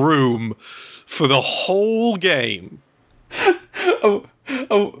one room for the whole game.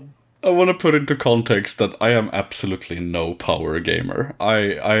 I want to put into context that I am absolutely no power gamer.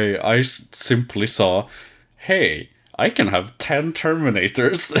 I simply saw, hey, I can have 10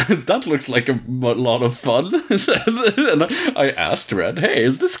 Terminators. That looks like a lot of fun. And I asked Red, hey,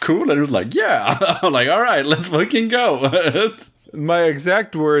 is this cool? And he was like, yeah. I'm like, all right, let's fucking go. My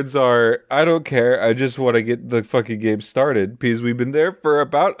exact words are, I don't care, I just want to get the fucking game started, because we've been there for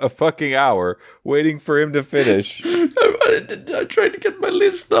about a fucking hour, waiting for him to finish. I tried to get my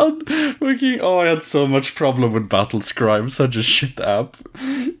list done. I had so much problem with Battle Scribe, such a shit app.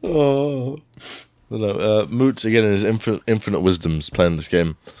 Oh. Moots, again, in his infinite wisdoms playing this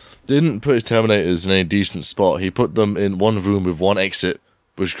game, didn't put his Terminators in any decent spot. He put them in one room with one exit,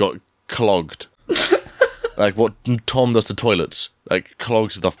 which got clogged. Like what Tom does to toilets. Like,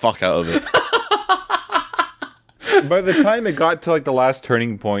 clogs the fuck out of it. By the time it got to, like, the last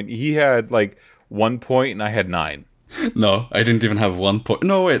turning point, he had, like, 1 point and I had 9. No, I didn't even have 1 point.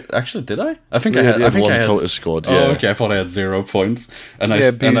 No, wait, actually, did I? I think Yeah, I had. you I had think one I had. cultist squad, Oh, yeah. okay. I thought I had 0 points, and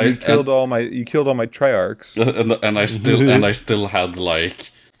Yeah, because you killed all my triarchs. and I still had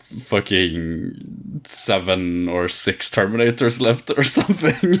like fucking 7 or 6 Terminators left or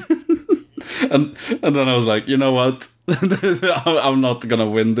something. and then I was like, you know what? I'm not gonna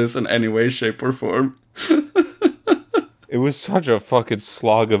win this in any way, shape, or form. It was such a fucking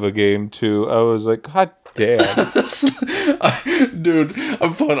slog of a game too. I was like, God damn. Dude,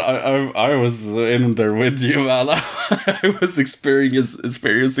 I was in there with you, man. I was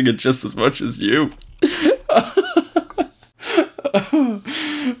experiencing it just as much as you. Oh,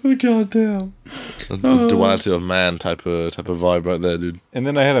 God damn. A duality of man type of vibe right there, dude. And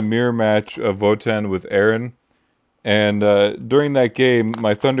then I had a mirror match of Votan with Aaron. And during that game,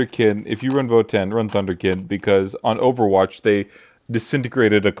 my Thunderkin, if you run Votan, run Thunderkin, because on Overwatch, they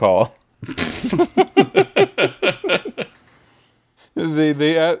disintegrated a call.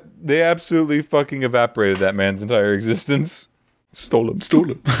 They absolutely fucking evaporated that man's entire existence. Stole him.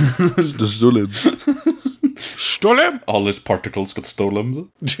 Stole him. All his particles got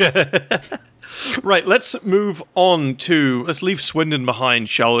stolen. Right, let's leave Swindon behind,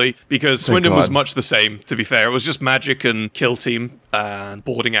 shall we? Because Swindon was much the same, to be fair. It was just magic and kill team and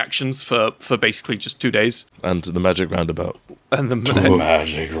boarding actions for basically just 2 days. And the magic roundabout. And the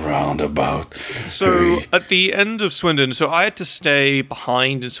Magic roundabout. So at the end of Swindon, so I had to stay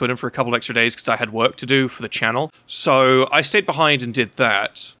behind in Swindon for a couple extra days because I had work to do for the channel. So I stayed behind and did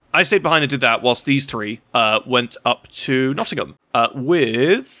that. Whilst these three went up to Nottingham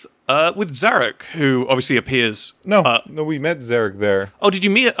with Zarek, who obviously appears. No, we met Zarek there. Oh, did you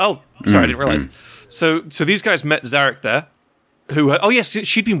meet? Oh, sorry, I didn't realize. So these guys met Zarek there. Who? Oh yes,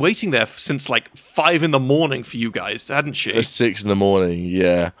 she'd been waiting there since like 5 a.m. for you guys, hadn't she? It's 6 a.m,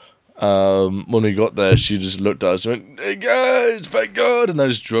 yeah. When we got there, she just looked at us and went, "Hey guys, thank God!" And I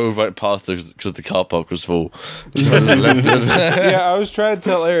just drove right past her because the car park was full. So I just left her there. Yeah, I was trying to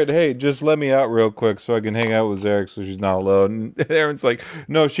tell Aaron, hey, just let me out real quick so I can hang out with Zarek so she's not alone. And Aaron's like,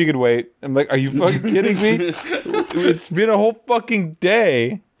 no, she could wait. I'm like, are you fucking kidding me? It's been a whole fucking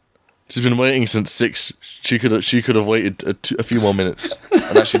day. She's been waiting since 6. She could have waited a few more minutes,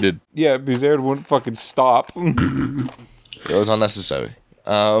 and that she did. Yeah, because Aaron wouldn't fucking stop. It was unnecessary.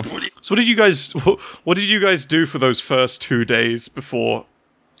 So what did you guys do for those first 2 days before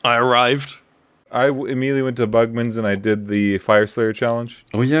I arrived? I immediately went to Bugman's and I did the Fire Slayer challenge.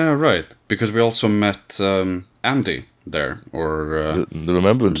 Oh yeah, right. Because we also met Andy there, or The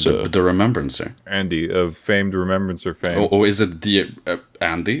Remembrancer. the Remembrancer. Andy of famed Remembrancer fame. Oh, is it the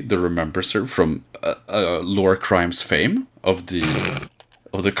Andy, the Remembrancer from Lore Crimes fame of the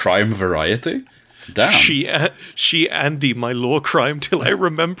crime variety? Damn. She Andy, my law crime till I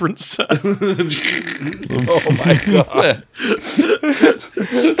remembrance her. Oh my god.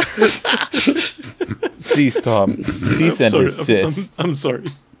 Cease, Tom. Cease and desist. I'm sorry.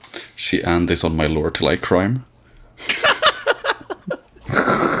 She Andy's on my lore till I crime.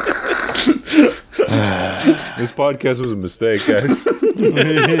 This podcast was a mistake, guys.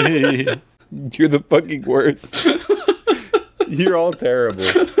 You're the fucking worst. You're all terrible.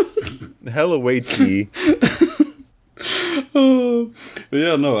 Hell awaits ye.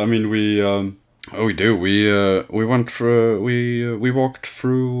 Yeah, no, I mean, Oh, we do. We went through. We walked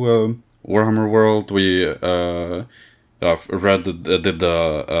through Warhammer World. We did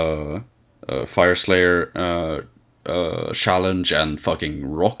the Fire Slayer challenge and fucking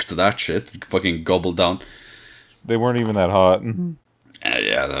rocked that shit. Fucking gobbled down. They weren't even that hot.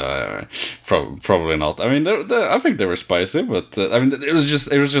 Probably not. I mean, I think they were spicy, but I mean, it was just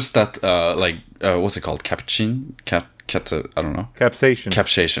that what's it called? Cappuccino? I don't know. Capsation.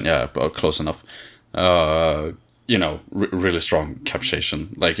 Capsation, yeah, close enough. Really strong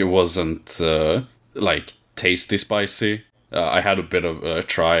capsation. Like, it wasn't like tasty spicy. I had a bit of a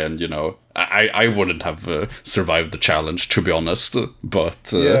try, and I wouldn't have survived the challenge, to be honest.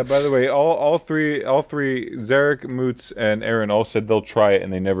 But yeah. By the way, all three, Zarek, Moots, and Aaron all said they'll try it,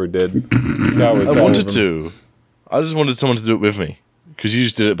 and they never did. I wanted to. I just wanted someone to do it with me. Because you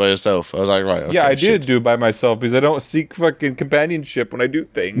just did it by yourself. I was like, right, okay, yeah, I did do it by myself because I don't seek fucking companionship when I do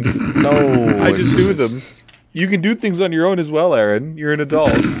things. No. I just do them. You can do things on your own as well, Aaron. You're an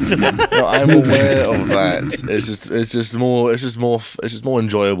adult. No, I'm aware of that. It's just more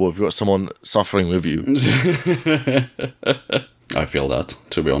enjoyable if you've got someone suffering with you. I feel that,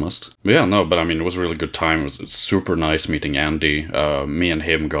 to be honest. But yeah, no, but I mean, it was a really good time. It was super nice meeting Andy. Me and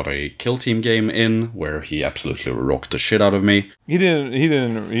him got a kill team game in where he absolutely rocked the shit out of me. He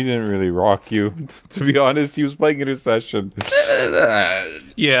didn't really rock you. To be honest, he was playing Intercession.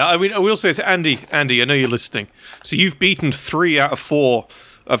 Yeah, I mean, I will say to Andy, I know you're listening. So you've beaten 3 out of 4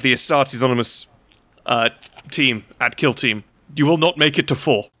 of the Astartes Anonymous team at kill team. You will not make it to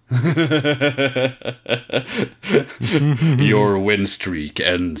 4. Your win streak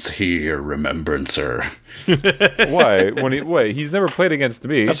ends here, Remembrancer. Why? Wait, he's never played against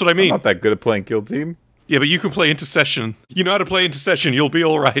me. That's what I mean. I'm not that good at playing kill team. Yeah, but you can play Intercession. You know how to play Intercession. You'll be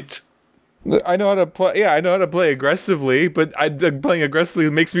all right. I know how to play. Yeah, I know how to play aggressively, but playing aggressively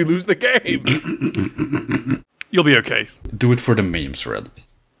makes me lose the game. You'll be okay. Do it for the memes, Red.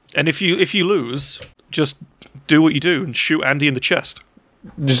 And if you lose, just do what you do and shoot Andy in the chest.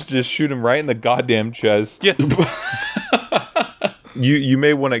 Just shoot him right in the goddamn chest. Yeah. You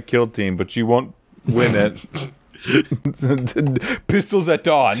may win at kill team, but you won't win at pistols at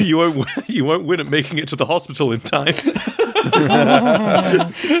dawn. You won't win at making it to the hospital in time.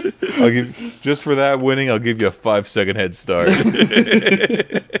 Just for that winning, I'll give you a 5-second head start.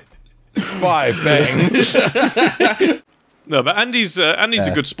 5 bang. No, but Andy's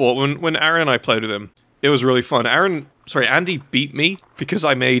a good sport. When Aaron and I played with him, it was really fun. Andy beat me because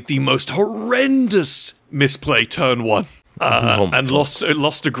I made the most horrendous misplay turn 1. And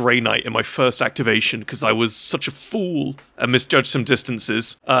lost a Grey Knight in my first activation because I was such a fool and misjudged some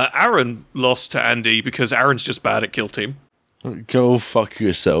distances. Aaron lost to Andy because Aaron's just bad at kill team. Go fuck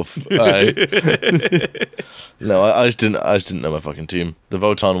yourself. No, I just didn't know my fucking team. The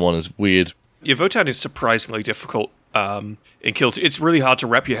Votan one is weird. Yeah, Votan is surprisingly difficult in kill team. It's really hard to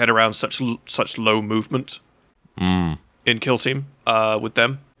wrap your head around such low movement in kill team with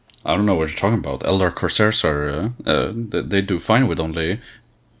them. I don't know what you're talking about. Eldar Corsairs are they do fine with only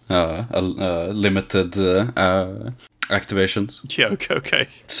limited activations. Yeah, okay.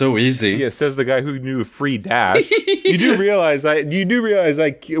 So easy. Yeah, says the guy who knew free dash. You do realize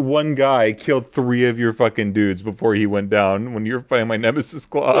one guy killed 3 of your fucking dudes before he went down when you were fighting my Nemesis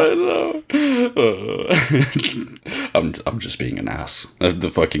Claw. I know. I'm just being an ass.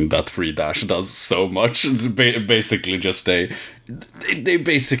 That free dash does so much. It's basically just they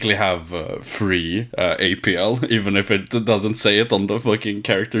basically have free APL, even if it doesn't say it on the fucking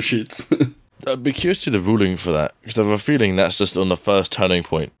character sheets. I'd be curious to see the ruling for that, because I have a feeling that's just on the first turning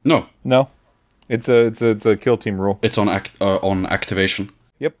point. No, it's a kill team rule. it's on activation.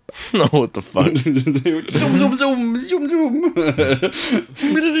 Yep. No, what the fuck? Zoom, zoom, zoom, zoom, zoom.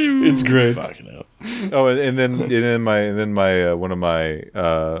 It's great. Fucking hell. Oh, and then my one of my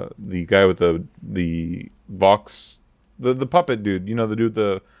the guy with the box, the puppet dude. You know, the dude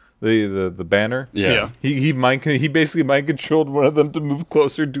the banner. Yeah. He basically mind controlled one of them to move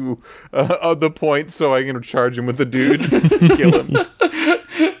closer to the point, so I can charge him with the dude, kill him.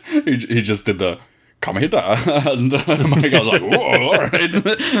 He just did the come here, and my guy was like, "Whoa, all right."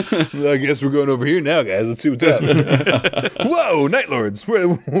 I guess we're going over here now, guys. Let's see what's up. Whoa, Night Lords!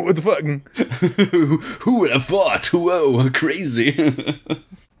 What the fuck? Who would have thought? Whoa, crazy!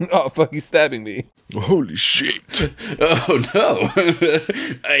 Oh fuck! He's stabbing me. Holy shit! Oh no!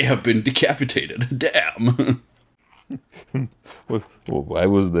 I have been decapitated. Damn. Well, why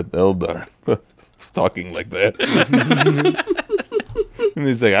was the Eldar talking like that? And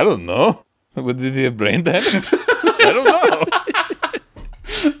he's like, I don't know. What, did he have brain damage? I don't know.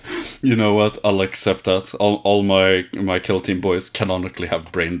 You know what? I'll accept that. All my kill team boys canonically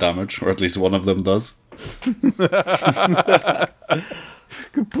have brain damage, or at least one of them does.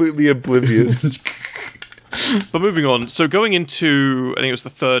 Completely oblivious. But moving on, so going into, I think it was the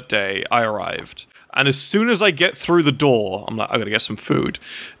third day, I arrived. And as soon as I get through the door, I'm like, I gotta get some food.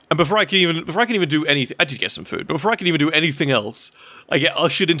 And before I can even do anything, I did get some food, but before I can even do anything else, I get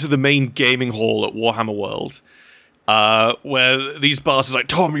ushered into the main gaming hall at Warhammer World. Where these bastards are like,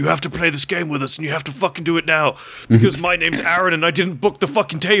 Tom, you have to play this game with us, and you have to fucking do it now, because my name's Aaron, and I didn't book the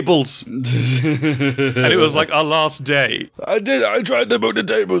fucking tables. And it was like our last day. I tried to book the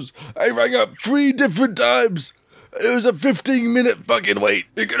tables. I rang up 3 different times. It was a 15-minute fucking wait.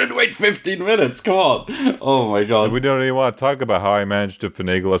 You couldn't wait 15 minutes, come on. Oh my god. We don't even want to talk about how I managed to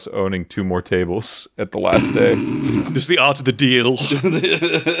finagle us owning 2 more tables at the last day. This is the art of the deal.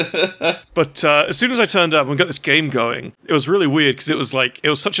 But as soon as I turned up and got this game going, it was really weird, because it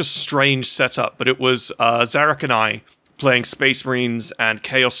was such a strange setup, but it was Zarek and I playing Space Marines and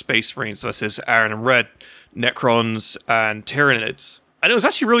Chaos Space Marines. So this is Aaron and Red, Necrons and Tyranids. And it was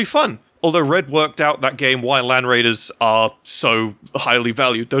actually really fun. Although Red worked out that game why Land Raiders are so highly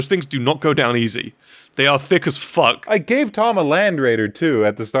valued. Those things do not go down easy. They are thick as fuck. I gave Tom a Land Raider, too,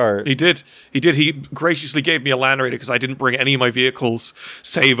 at the start. He did. He graciously gave me a Land Raider because I didn't bring any of my vehicles,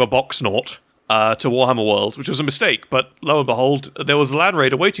 save a Boxnaut, to Warhammer World, which was a mistake. But lo and behold, there was a Land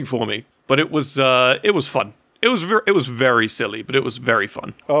Raider waiting for me. But it was fun. It was very silly, but it was very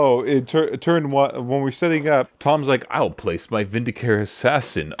fun. Oh, it turned when we're setting up. Tom's like, "I'll place my Vindicare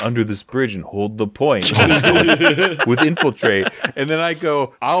Assassin under this bridge and hold the point with infiltrate." And then I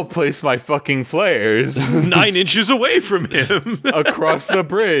go, "I'll place my fucking flares 9 inches away from him across the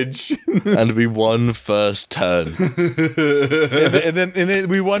bridge." And we won first turn. and then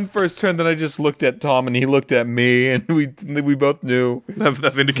we won first turn. Then I just looked at Tom and he looked at me, and we both knew that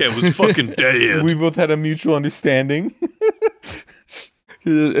Vindicare was fucking dead. We both had a mutual understanding.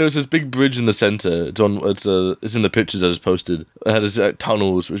 It was this big bridge in the center. It's in the pictures I just posted. It had this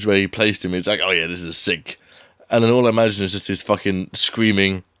tunnels, which where he placed him. It's like, oh yeah, this is sick. And then all I imagine is just these fucking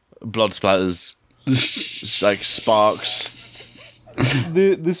screaming blood splatters, like sparks.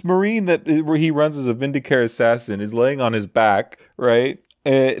 This Marine where he runs as a Vindicare Assassin is laying on his back, right?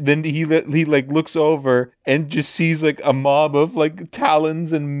 Then he like looks over and just sees like a mob of like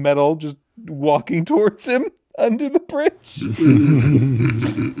talons and metal just walking towards him under the bridge.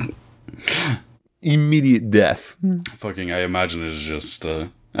 Immediate death. Fucking, I imagine it's just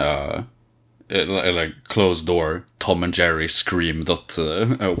like closed door. Tom and Jerry screamed at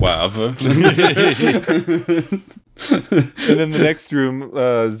WAV. And then the next room,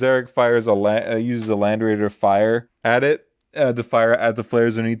 Zarek fires uses a Land Raider fire at it. To fire at the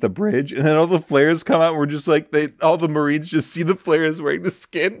flares underneath the bridge, and then all the flares come out, and we're just like, all the Marines just see the flares wearing the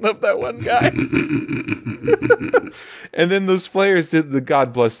skin of that one guy. And then those flares did the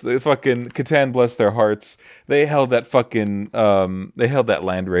God bless the fucking Catan bless their hearts. They held that fucking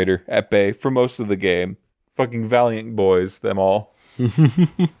Land Raider at bay for most of the game. Fucking valiant boys, them all.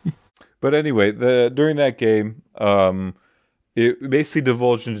 But anyway, during that game, it basically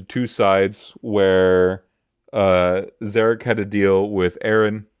divulged into 2 sides where Zarek had to deal with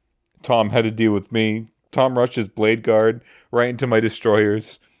Aaron. Tom had to deal with me. Tom rushed his blade guard right into my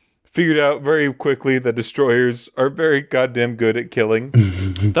destroyers. Figured out very quickly that destroyers are very goddamn good at killing.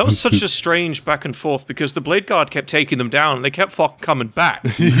 That was such a strange back and forth because the blade guard kept taking them down and they kept fucking coming back.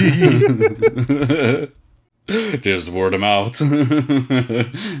 Just word them out.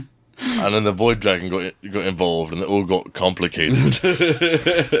 And then the Void Dragon got involved, and it all got complicated.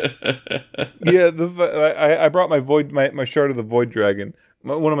 Yeah, I brought my shard of the Void Dragon.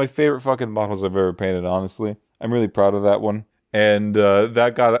 One of my favorite fucking models I've ever painted, honestly. I'm really proud of that one. And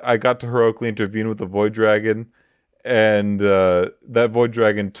I got to heroically intervene with the Void Dragon, and that Void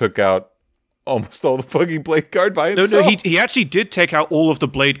Dragon took out almost all the fucking Blade Guard by himself. No, he actually did take out all of the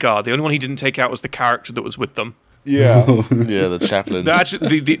Blade Guard. The only one he didn't take out was the character that was with them. Yeah. Yeah, the chaplain.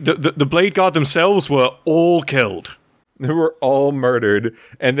 The Blade Guard themselves were all killed. They were all murdered,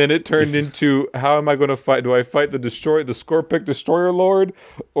 and then it turned into, how am I going to fight? Do I fight the Scorpic Destroyer Lord,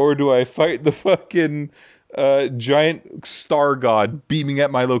 or do I fight the fucking giant star god beaming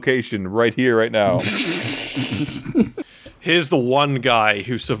at my location right here, right now? Here's the one guy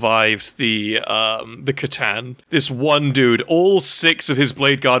who survived the Catan. This one dude, all 6 of his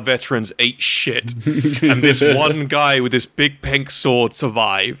Blade Guard veterans ate shit. And this one guy with this big pink sword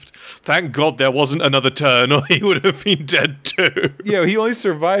survived. Thank God there wasn't another turn, or he would have been dead too. Yeah, he only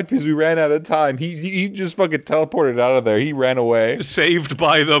survived because we ran out of time. He just fucking teleported out of there. He ran away. Saved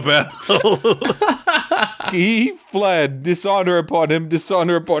by the bell. He fled. Dishonor upon him.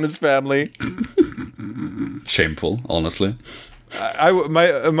 Dishonor upon his family. Shameful, honestly.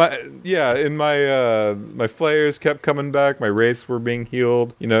 My flares kept coming back. My wraiths were being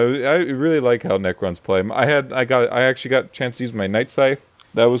healed. You know, I really like how Necrons play. I actually got a chance to use my Night Scythe.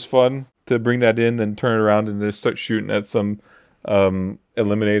 That was fun to bring that in, then turn it around and just start shooting at some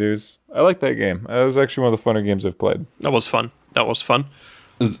eliminators. I like that game. That was actually one of the funner games I've played. That was fun.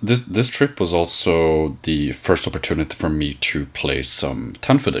 This trip was also the first opportunity for me to play some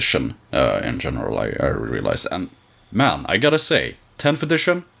 10th edition in general, I realized. And man, I gotta say, 10th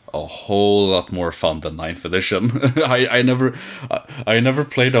edition, a whole lot more fun than 9th edition. I never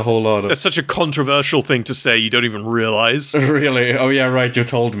played a whole lot of... That's such a controversial thing to say, you don't even realize. Really? Oh yeah, right, you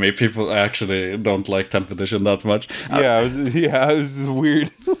told me. People actually don't like 10th edition that much. It was weird.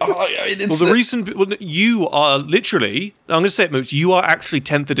 The reason... you are literally... I'm going to say it, Mooch, you are actually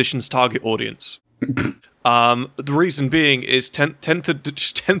 10th edition's target audience. The reason being is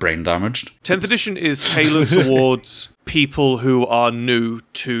 10th brain damaged. 10th edition is tailored towards people who are new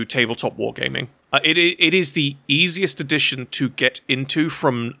to tabletop wargaming. It is the easiest edition to get into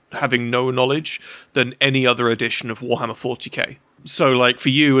from having no knowledge than any other edition of Warhammer 40k. So, like, for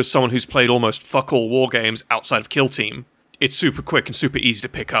you, as someone who's played almost fuck all war games outside of Kill Team, it's super quick and super easy to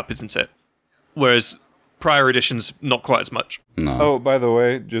pick up, isn't it? Whereas prior editions, not quite as much. No. Oh, by the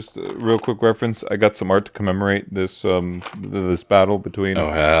way, just a real quick reference. I got some art to commemorate this this battle between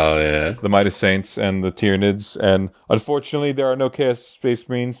hell yeah. the Midas Saints and the Tyranids, and unfortunately, there are no Chaos Space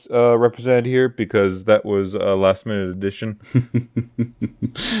Marines represented here because that was a last-minute addition.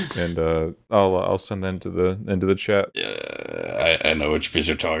 And I'll send that into the chat. Yeah, I know which piece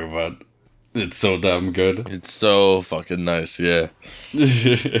you're talking about. It's so damn good. It's so fucking nice, yeah.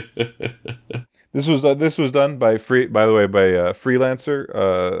 This was done by Freelancer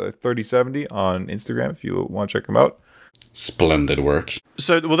 3070 on Instagram if you want to check him out. Splendid work.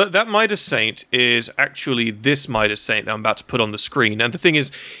 So, well, that Midas Saint is actually this Midas Saint that I'm about to put on the screen. And the thing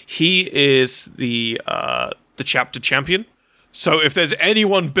is, he is the chapter champion. So if there's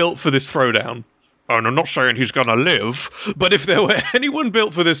anyone built for this throwdown, and I'm not saying he's gonna live, but if there were anyone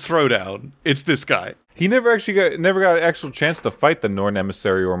built for this throwdown, it's this guy. He never got an actual chance to fight the Norn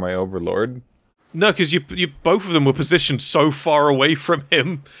Emissary or my Overlord. No, because you both of them were positioned so far away from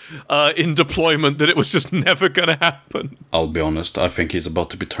him in deployment that it was just never going to happen. I'll be honest, I think he's about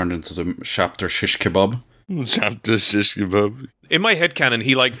to be turned into the chapter shish kebab. Chapter shish kebab. In my headcanon,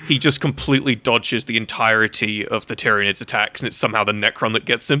 he just completely dodges the entirety of the Tyranids' attacks, and it's somehow the Necron that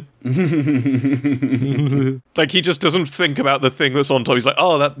gets him. Like, he just doesn't think about the thing that's on top. He's like,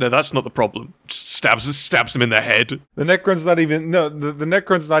 oh, that's not the problem. Just stabs him in the head. The Necron's not even... No, the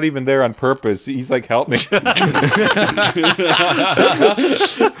Necron's not even there on purpose. He's like, help me.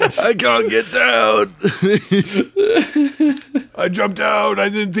 I can't get down. I jumped out. I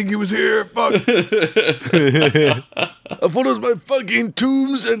didn't think he was here. Fuck. I thought it was my fucking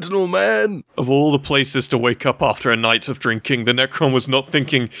tomb sentinel, man. Of all the places to wake up after a night of drinking, the Necron was not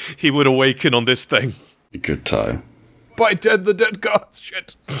thinking he would awaken on this thing. Good time. By Ted the Dead Gods.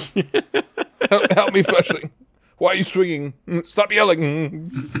 Shit. Help me, Fleshling. Why are you swinging? Stop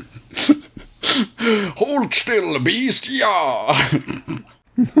yelling. Hold still, beast, yeah.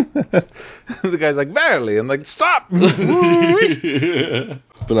 The guy's like, verily. I'm like, stop.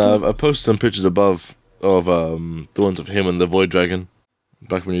 But I posted some pictures above of the ones of him and the Void Dragon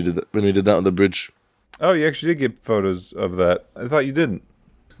back when we did that on the bridge. Oh, you actually did get photos of that. I thought you didn't.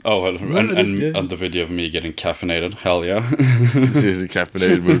 Oh, and the video of me getting caffeinated. Hell yeah. The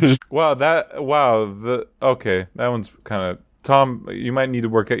caffeinated mooch. Okay, that one's kind of... Tom, you might need to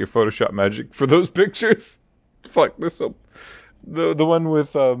work out your Photoshop magic for those pictures. Fuck this up. The one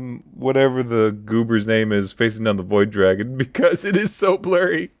with whatever the goober's name is facing down the Void Dragon, because it is so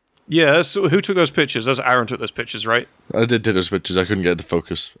blurry. Yeah, so who took those pictures? That's Aaron took those pictures, right? I did take those pictures. I couldn't get it to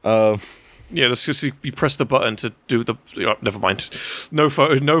focus. Yeah, that's just you press the button to do the... never mind. No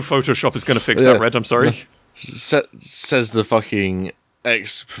Photoshop is going to fix that, Red. I'm sorry. Says the fucking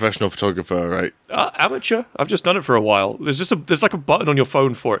ex-professional photographer, right? Amateur. I've just done it for a while. There's like a button on your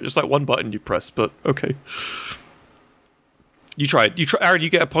phone for it. Just like one button you press, but okay. You tried. Aaron, you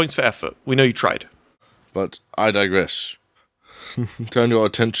get points for effort. We know you tried. But I digress. Turn your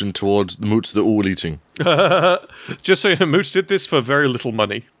attention towards the moots they're all eating. Just so you know, Moots did this for very little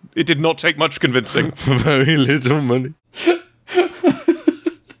money. It did not take much convincing. Very little money.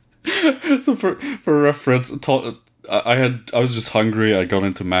 So for reference, I was just hungry. I got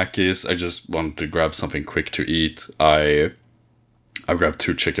into Mackey's. I just wanted to grab something quick to eat. I grabbed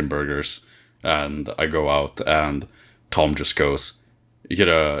 2 chicken burgers, and I go out, and Tom just goes, "You get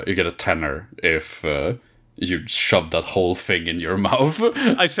a tenner if you shove that whole thing in your mouth."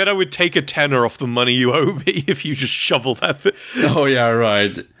 I said I would take a tenner off the money you owe me if you just shovel that thing. Oh yeah,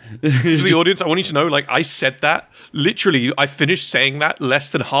 right. For the audience, I want you to know, like, I said that, literally, I finished saying that less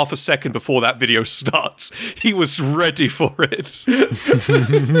than half a second before that video starts. He was ready for it.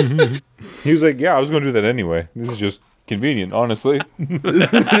 He was like, "Yeah, I was going to do that anyway. This is just convenient, honestly."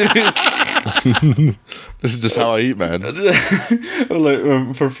 This is just how I eat, man.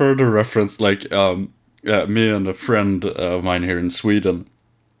 Like, for further reference, like, me and a friend of mine here in Sweden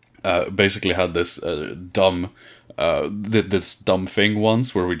basically had this dumb thing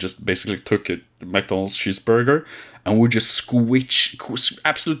once where we just basically took a McDonald's cheeseburger and we just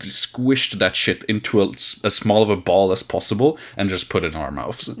absolutely squished that shit into as small of a ball as possible and just put it in our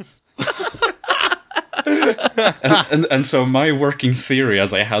mouths. and so my working theory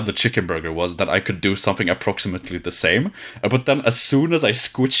as I had the chicken burger was that I could do something approximately the same, but then as soon as I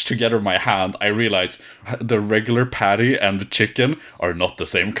squished together my hand, I realized the regular patty and the chicken are not the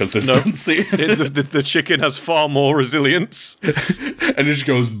same consistency. No, the chicken has far more resilience. And it just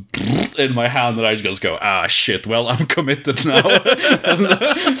goes in my hand, and I just go, "Ah, shit, well, I'm committed now."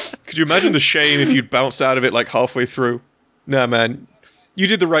 Could you imagine the shame if you'd bounced out of it like halfway through? Nah, man. You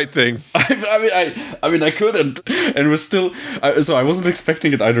did the right thing. I mean, I couldn't, and it was still. So I wasn't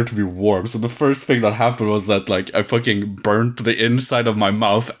expecting it either to be warm. So the first thing that happened was that, like, I fucking burnt the inside of my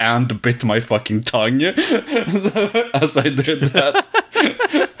mouth and bit my fucking tongue as I did that.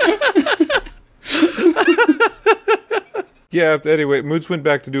 Yeah, anyway, Moots went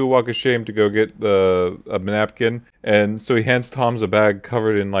back to do a walk of shame to go get a napkin, and so he hands Tom's a bag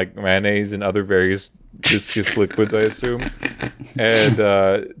covered in, like, mayonnaise and other various viscous liquids, I assume. And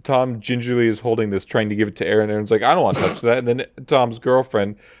Tom gingerly is holding this, trying to give it to Aaron. Aaron's like, "I don't want to touch that." And then Tom's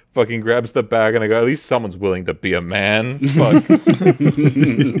girlfriend fucking grabs the bag, and I go, "At least someone's willing to be a man." Fuck.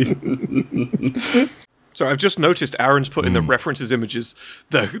 So I've just noticed Aaron's put in the references images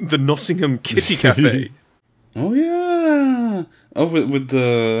the Nottingham Kitty Cafe. Oh yeah. Oh, with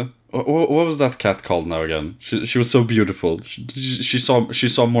the what was that cat called now again? She was so beautiful. She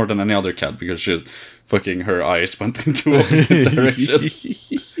saw more than any other cat because she's fucking her eyes went into opposite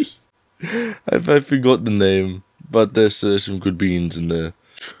directions. I forgot the name, but there's some good beans in there.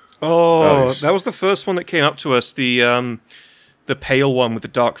 Oh, Nice. that was the first one that came up to us. The pale one with the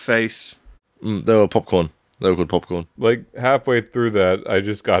dark face. They were popcorn. They were good popcorn. Like, halfway through that, I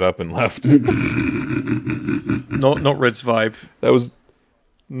just got up and left. Not Red's vibe. That was...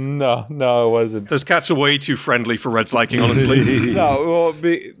 No, it wasn't. Those cats are way too friendly for Red's liking, honestly. No, well,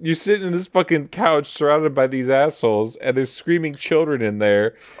 you're sitting in this fucking couch surrounded by these assholes, and there's screaming children in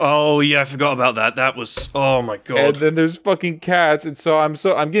there. Oh yeah, I forgot about that. That was, oh my god. And then there's fucking cats, and so I'm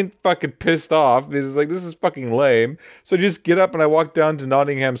getting fucking pissed off because, like, this is fucking lame. So I just get up and I walk down to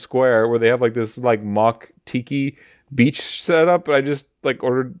Nottingham Square where they have, like, this, like, mock tiki beach setup, and I just, like,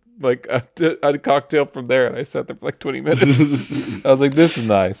 ordered, like, a cocktail from there, and I sat there for like 20 minutes. I was like, "This is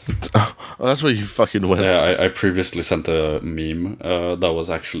nice." Oh, that's where you fucking went. Yeah, I previously sent a meme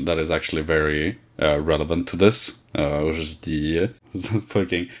that is actually very relevant to this, which is the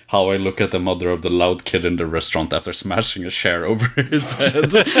fucking how I look at the mother of the loud kid in the restaurant after smashing a chair over his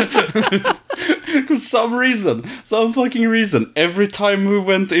head. For some fucking reason, every time we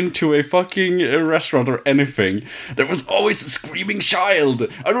went into a fucking restaurant or anything, there was always a screaming child.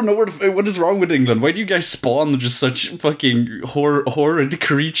 I don't know what is wrong with England. Why do you guys spawn just such fucking horrid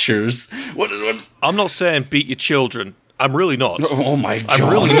creatures? What's... I'm not saying beat your children. I'm really not. Oh my god. I'm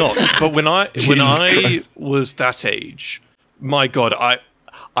really not. But when I Christ. was that age, my god,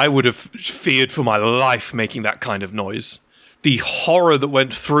 I would have feared for my life making that kind of noise. The horror that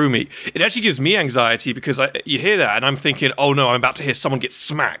went through me. It actually gives me anxiety because you hear that and I'm thinking, oh no, I'm about to hear someone get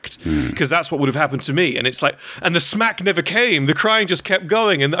smacked. Because that's what would have happened to me. And it's like, and the smack never came. The crying just kept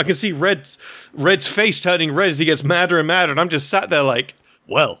going. And I can see Red's face turning red as he gets madder and madder. And I'm just sat there like,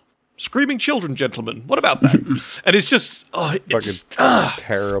 well, screaming children, gentlemen. What about that? And it's just, it's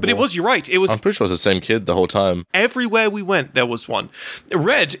terrible. But it was, you're right. It was I'm pretty sure it's the same kid the whole time. everywhere we went, there was one.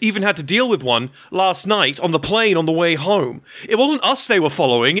 Red even had to deal with one last night on the plane on the way home. It wasn't us they were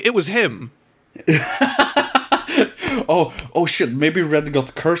following, it was him. Oh shit, maybe Red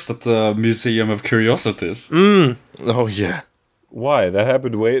got cursed at the Museum of Curiosities. Oh yeah. Why? That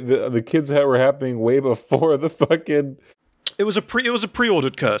happened the kids that were happening way before the fucking... It was a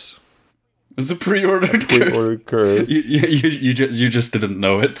pre-ordered curse. It's a pre-ordered curse. You just didn't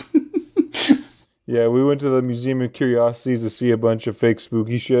know it. Yeah, we went to the Museum of Curiosities to see a bunch of fake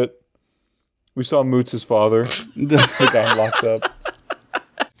spooky shit. We saw Moots' father. The guy locked up.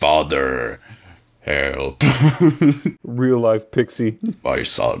 Father, help. Real life pixie. My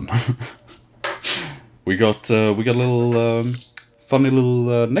son. We got little funny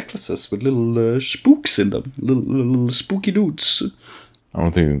little necklaces with little spooks in them. Little spooky dudes. I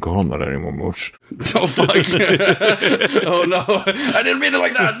don't think you can call him that anymore, Mooch. Oh, fuck. Oh, no. I didn't mean it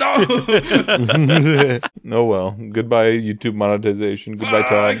like that. No. Oh, well. Goodbye, YouTube monetization. Goodbye,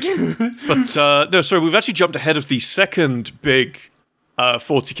 Todd. But, no, sorry, we've actually jumped ahead of the second big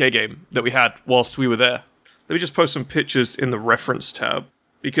 40k game that we had whilst we were there. Let me just post some pictures in the reference tab.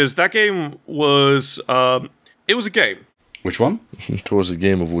 Because that game was... it was a game. Which one? It was a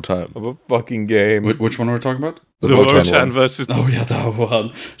game of all time. Of a fucking game. Which one are we talking about? The Votan versus... Oh, yeah, that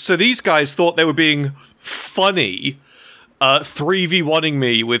one. So these guys thought they were being funny, 3v1ing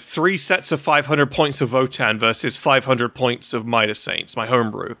me with 3 sets of 500 points of Votan versus 500 points of Midas Saints, my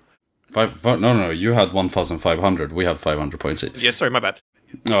homebrew. No, you had 1,500. We had 500 points each. Yeah, sorry, my bad.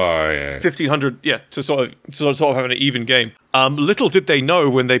 Oh, yeah. 1,500, yeah, to sort of have an even game. Little did they know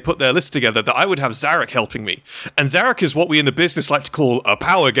when they put their list together that I would have Zarek helping me. And Zarek is what we in the business like to call a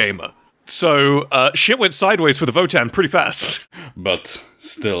power gamer. So, shit went sideways for the Votan pretty fast. But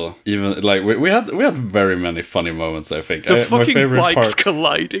still, even like we had very many funny moments. I think the fucking my favorite bikes part,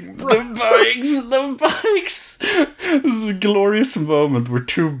 colliding, bro. the bikes. This is a glorious moment where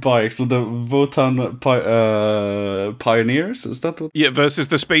 2 bikes with the Votan Pioneers. Is that what? Yeah, versus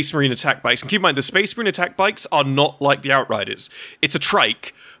the Space Marine attack bikes. And keep in mind, the Space Marine attack bikes are not like the Outriders. It's a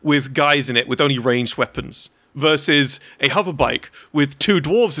trike with guys in it with only ranged weapons versus a hover bike with 2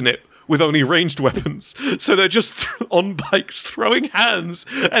 dwarves in it with only ranged weapons. So they're just on bikes throwing hands,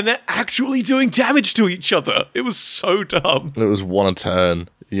 and they're actually doing damage to each other. It was so dumb. It was 1 a turn.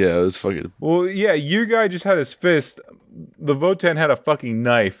 Yeah, it was fucking... Well, yeah, your guy just had his fist. The Votan had a fucking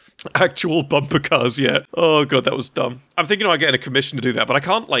knife. Actual bumper cars, yeah. Oh, God, that was dumb. I'm thinking about getting a commission to do that, but I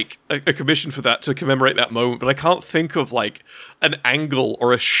can't, like, a commission for that to commemorate that moment, but I can't think of, like, an angle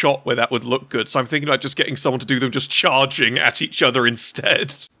or a shot where that would look good. So I'm thinking about just getting someone to do them just charging at each other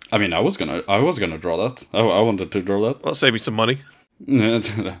instead. I mean, I was gonna draw that. I wanted to draw that. That'll save me some money.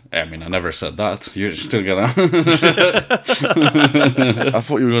 I mean, I never said that. You're still gonna... I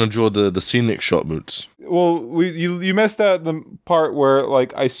thought you were gonna draw the scenic shot, Moots. Well, you messed out the part where,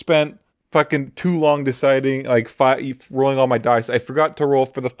 like, I spent fucking too long deciding, like, rolling all my dice. I forgot to roll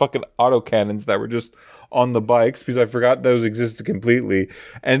for the fucking autocannons that were just on the bikes because I forgot those existed completely.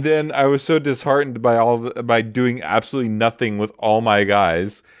 And then I was so disheartened by doing absolutely nothing with all my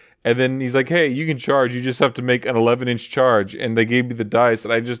guys. And then he's like, hey, you can charge. You just have to make an 11-inch charge. And they gave me the dice,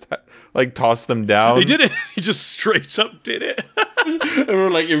 and I just, like, tossed them down. He did it. He just straight up did it. And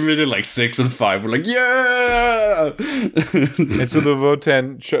we're, like, immediately, like, 6 and 5. We're like, yeah! And so the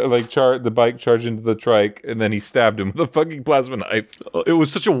Votan, the bike charged into the trike, and then he stabbed him with a fucking plasma knife. It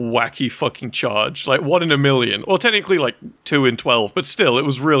was such a wacky fucking charge. Like, 1 in a million. Well, technically, like, 2 in 12. But still, it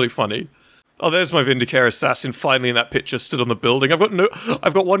was really funny. Oh, there's my Vindicare Assassin finally in that picture, stood on the building. I've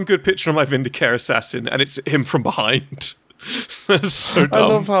got one good picture of my Vindicare Assassin, and it's him from behind. That's so dumb. I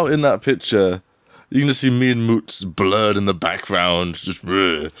love how in that picture you can just see me and Moots blurred in the background. Just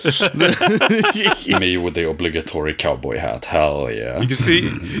me with the obligatory cowboy hat. Hell yeah. You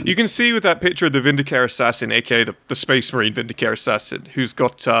can see with that picture of the Vindicare Assassin, aka the Space Marine Vindicare Assassin, who's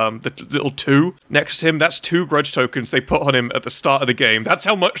got the little 2 next to him. That's 2 grudge tokens they put on him at the start of the game. That's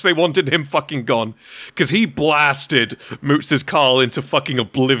how much they wanted him fucking gone. Because he blasted Moots' Karl into fucking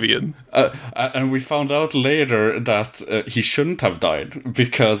oblivion. And we found out later that he shouldn't have died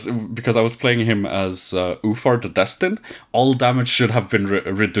because I was playing him as Ufar the Destined. All damage should have been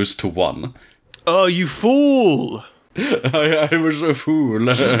reduced to 1. Oh, you fool! I was a fool.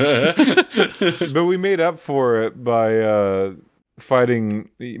 But we made up for it by fighting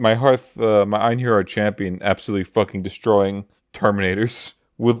my Einhero champion, absolutely fucking destroying Terminators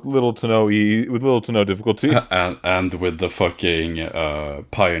with little to no difficulty. And with the fucking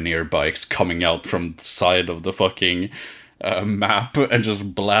Pioneer bikes coming out from the side of the fucking map and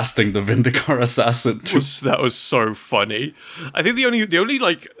just blasting the Vindicar Assassin. That was so funny. I think the only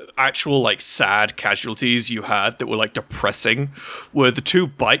like actual like sad casualties you had that were like depressing were the 2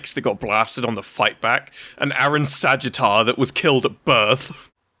 bikes that got blasted on the fight back, and Aaron's Sagittar that was killed at birth.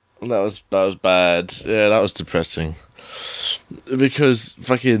 That was bad. Yeah, that was depressing. Because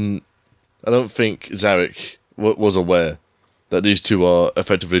fucking, I don't think Zarek was aware that these two are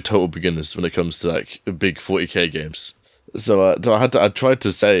effectively total beginners when it comes to like big 40k games. So I tried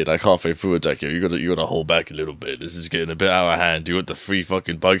to say like halfway through it, like, you gotta hold back a little bit. This is getting a bit out of hand. You got the 3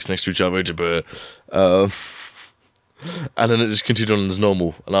 fucking bugs next to each other, and then it just continued on as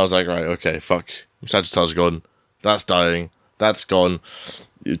normal. And I was like, right, okay, fuck. Sagittarius gone. That's dying. That's gone.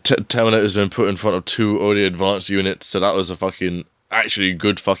 Terminator's been put in front of 2 already advanced units, so that was a fucking actually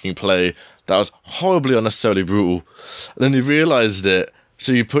good fucking play. That was horribly unnecessarily brutal. And then you realised it,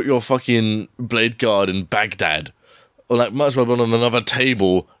 so you put your fucking Blade Guard in Baghdad. Or like, might as well be on another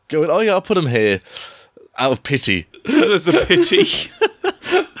table, going, oh yeah, I'll put him here, out of pity. There's a pity.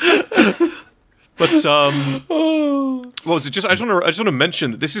 But what was it? I just want to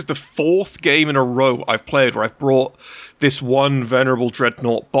mention that this is the 4th game in a row I've played where I've brought this one venerable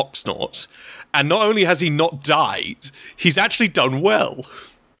dreadnought Boxnaut, and not only has he not died, he's actually done well.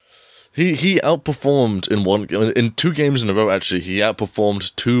 He outperformed in 2 games in a row. Actually, he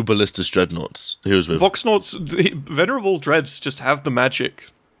outperformed 2 ballistic dreadnoughts he was with. Boxnauts, venerable dreads just have the magic.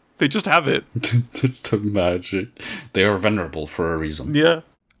 They just have it. It's the magic. They are venerable for a reason. Yeah.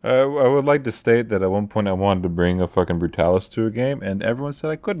 I would like to state that at one point I wanted to bring a fucking Brutalis to a game, and everyone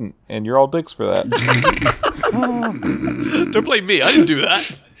said I couldn't, and you're all dicks for that. Don't blame me. I didn't do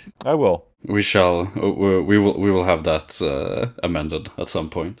that. I will. We will have that amended at some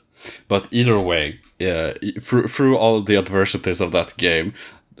point. But either way, yeah, through all the adversities of that game,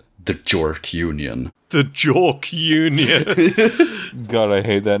 the Jork Union. The Jork Union. God, I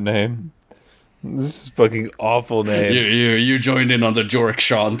hate that name. This is a fucking awful name. You joined in on the Jork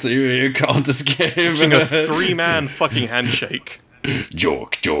chant. You can't escape. Watching a 3-man fucking handshake.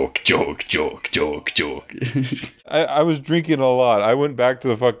 Jork. I was drinking a lot. I went back to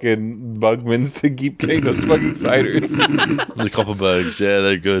the fucking Bugmans to keep getting those fucking ciders. The Copperbergs, yeah,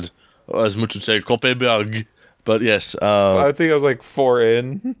 they're good. As much as say Copperberg, but yes. I think I was like 4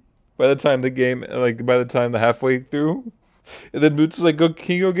 in by the time the halfway through. And then Boots was like,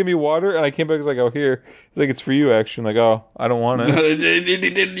 can you go get me water? And I came back, I was like, oh, here. He's like, it's for you, actually. I'm like, oh, I don't want it. He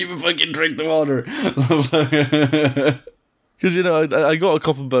didn't even fucking drink the water. Because, I got a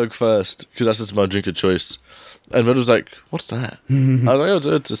Copperberg first, because that's just my drink of choice. And Red was like, what's that? I was like,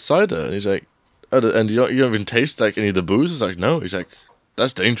 oh, it's a cider. And he's like, oh, and you don't even taste like any of the booze? I was like, no. He's like,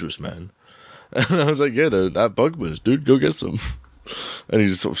 that's dangerous, man. And I was like, yeah, that Bugman's, dude, go get some. And he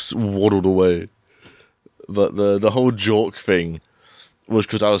just sort of waddled away. But the whole Jork thing was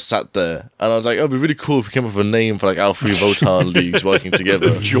because I was sat there, and I was like, oh, it'd be really cool if we came up with a name for like our 3 Votan leagues working together.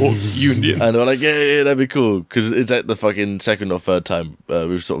 Jork Union. And they were like, yeah, that'd be cool. Because it's like the fucking 2nd or 3rd time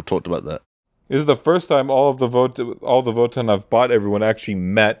we've sort of talked about that. This is the first time all the Votan I've bought everyone actually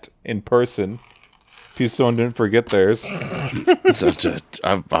met in person. Please someone didn't forget theirs.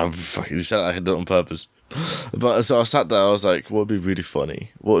 I'm fucking said I had it on purpose. But so I sat there, I was like, what would be really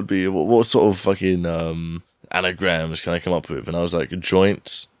funny? What sort of fucking anagrams can I come up with? And I was like,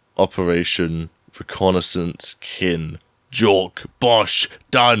 joint, operation, reconnaissance, kin, Jork, Bosch,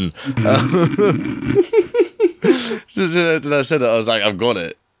 done. So then I said it, I was like, I've got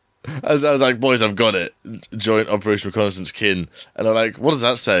it. I was like, boys, I've got it. Joint, operation, reconnaissance, kin. And I'm like, what does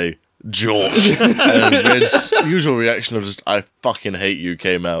that say? George. And Red's usual reaction of just, I fucking hate you,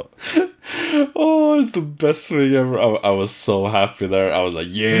 came out. Oh, it's the best thing ever. I was so happy there. I was like,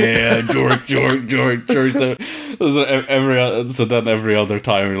 yeah, George. So then every other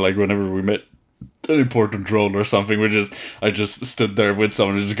time, like whenever we met an important role or something, I just stood there with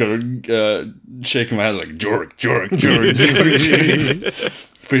someone just going, shaking my hands like, George.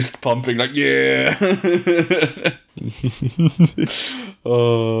 Fist pumping like, yeah.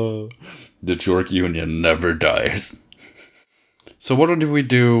 Oh, the Jork Union never dies. So what did we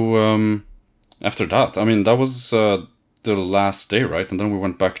do after that? I mean, that was the last day, right? And then we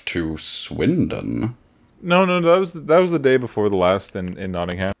went back to Swindon. No, that was the day before the last in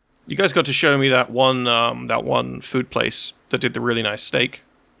Nottingham. You guys got to show me that one food place that did the really nice steak.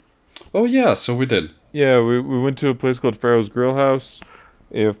 Oh yeah, so we did. Yeah, we went to a place called Pharaoh's Grill House.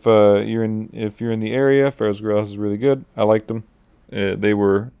 If you're in the area, Pharaoh's Grill House is really good. I liked them. They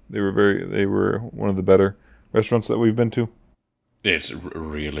were one of the better restaurants that we've been to. It's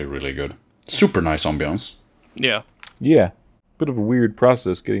really, really good. Super nice ambiance. Yeah. Yeah. Bit of a weird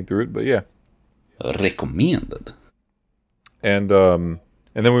process getting through it, but yeah. Recommended. And then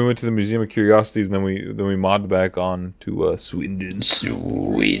we went to the Museum of Curiosities, and then we modded back on to Swindon.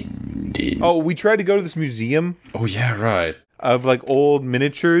 Oh, we tried to go to this museum. Oh yeah, right. Of like old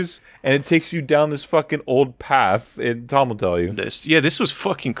miniatures, and it takes you down this fucking old path. And Tom will tell you. This was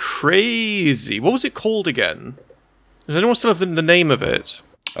fucking crazy. What was it called again? Does anyone still have the name of it?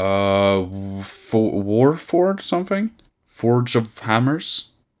 Warford something? Forge of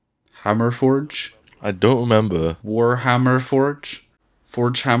Hammers? Hammer Forge? I don't remember. Warhammer Forge?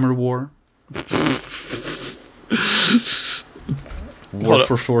 Forge Hammer War? War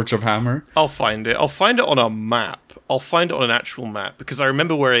for Forge of Hammer? I'll find it. I'll find it on a map. I'll find it on an actual map, because I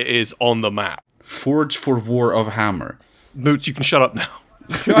remember where it is on the map. Forge for War of Hammer. Moots, you can shut up now.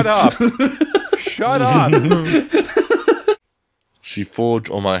 Shut up. Shut up. She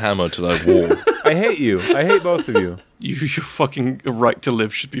forged on my hammer till I wore. I hate you. I hate both of you. Your fucking right to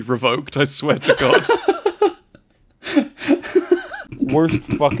live should be revoked, I swear to God. Worst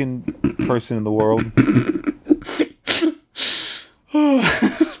fucking person in the world.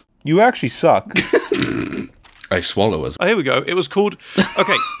 You actually suck. I swallow as Oh, here we go. It was called...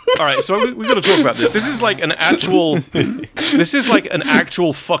 Okay, alright, so we've got to talk about this. This is like an actual... This is like an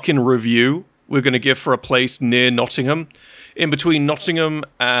actual fucking review we're going to give for a place near Nottingham, in between Nottingham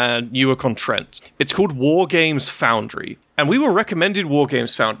and Newark-on-Trent. It's called War Games Foundry. And we were recommended War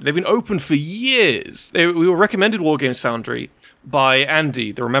Games Foundry. They've been open for years. We were recommended War Games Foundry by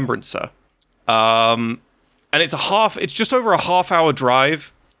Andy, the Remembrancer. And it's just over a half-hour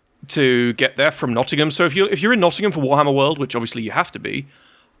drive to get there from Nottingham. So if you're in Nottingham for Warhammer World, which obviously you have to be,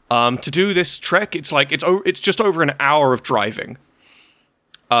 to do this trek, it's just over an hour of driving,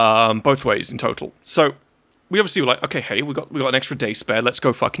 both ways in total. So we obviously were like, okay, hey, we got an extra day spare. Let's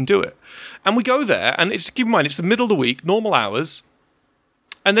go fucking do it. And we go there, and keep in mind, it's the middle of the week, normal hours.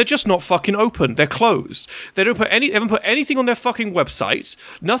 And they're just not fucking open. They're closed. They haven't put anything on their fucking website.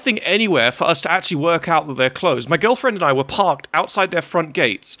 Nothing anywhere for us to actually work out that they're closed. My girlfriend and I were parked outside their front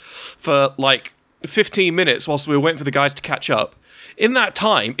gates for like 15 minutes whilst we were waiting for the guys to catch up. In that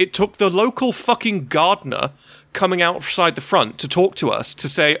time, it took the local fucking gardener coming outside the front to talk to us to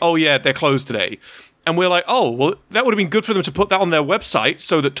say, oh yeah, they're closed today. And we're like, oh, well, that would have been good for them to put that on their website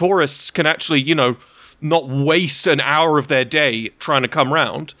so that tourists can actually, not waste an hour of their day trying to come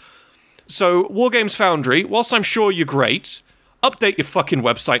round. So, War Games Foundry, whilst I'm sure you're great, update your fucking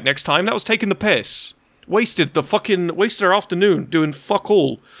website next time. That was taking the piss. Wasted our afternoon doing fuck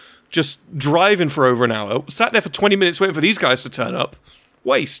all. Just driving for over an hour. Sat there for 20 minutes waiting for these guys to turn up.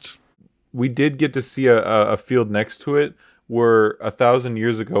 Waste. We did get to see a field next to it where 1,000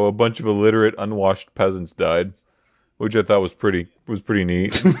 years ago a bunch of illiterate, unwashed peasants died, which I thought was pretty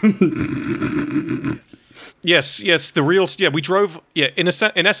neat. Yes, we drove, in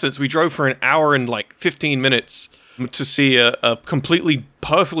essence, we drove for an hour and like 15 minutes to see a completely,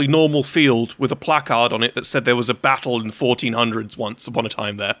 perfectly normal field with a placard on it that said there was a battle in the 1400s once upon a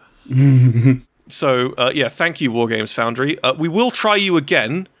time there. So, thank you, War Games Foundry. We will try you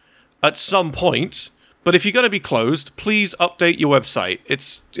again at some point, but if you're going to be closed, please update your website.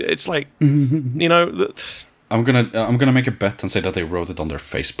 It's like, I'm gonna make a bet and say that they wrote it on their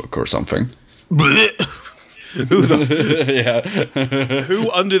Facebook or something. Who Yeah.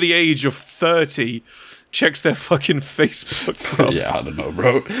 who under the age of 30 checks their fucking Facebook from? Yeah, I don't know,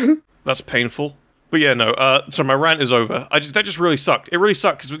 bro. That's painful. But yeah, no. So my rant is over. That just really sucked. It really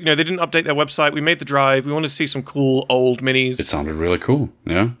sucked because they didn't update their website. We made the drive. We wanted to see some cool old minis. It sounded really cool.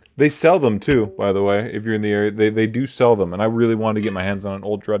 Yeah. They sell them too, by the way. If you're in the area, they do sell them, and I really wanted to get my hands on an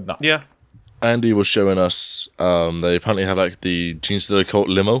old Dreadnought. Yeah. Andy was showing us, they apparently have like the Genes to the Occult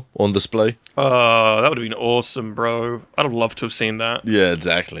limo on display. That would have been awesome, bro. I'd have loved to have seen that. Yeah,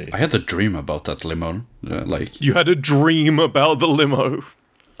 exactly. I had a dream about that limo. You had a dream about the limo.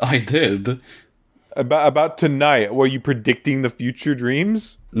 I did. About tonight, were you predicting the future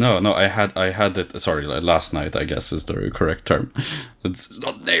dreams? No, I had it. Sorry, last night, I guess is the correct term. It's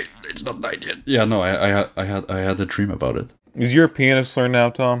not night. It's not night yet. Yeah, no, I had a dream about it. Is your pianist slur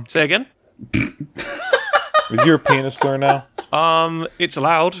now, Tom? Say again? Is your pianist slur now? It's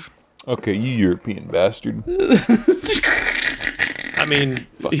allowed. Okay, you European bastard. I mean,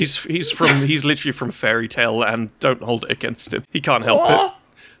 he's literally from Fairy Tale, and don't hold it against him. He can't help it.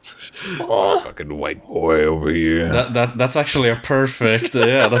 Fucking white boy over here. That's actually a perfect.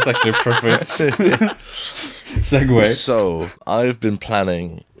 That's actually a perfect segue. So I've been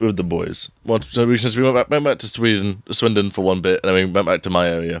planning with the boys. Since we went back to Swindon for one bit, and then we went back to my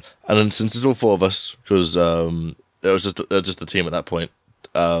area, and then since it's all four of us, because it was just the team at that point.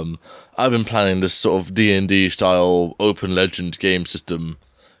 I've been planning this sort of D&D style open legend game system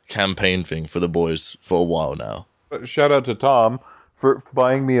campaign thing for the boys for a while now. Shout out to Tom for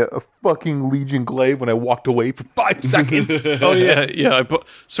buying me a fucking Legion glaive when I walked away for 5 seconds. Oh yeah.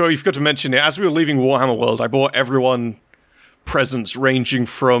 So you've got to mention it. As we were leaving Warhammer World, I bought everyone presents ranging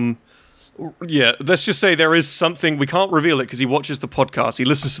from. Yeah, let's just say there is something, we can't reveal it because he watches the podcast, he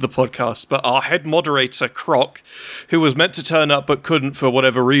listens to the podcast, but our head moderator, Croc, who was meant to turn up but couldn't for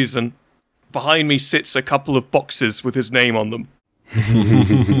whatever reason, behind me sits a couple of boxes with his name on them.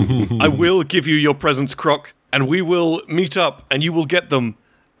 I will give you your presents, Croc, and we will meet up, and you will get them,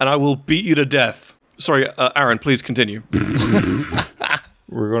 and I will beat you to death. Sorry, Aaron, please continue.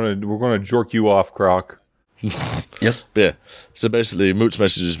 We're gonna jerk you off, Croc. Yes. Yeah. So basically, Moots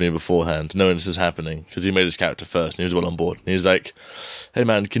messages me beforehand, knowing this is happening, because he made his character first, and he was well on board. And he's like, "Hey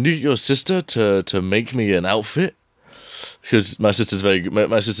man, can you get your sister to make me an outfit?" Because my sister's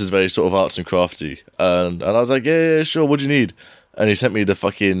very sort of arts and crafty, and I was like, yeah, sure. What do you need? And he sent me the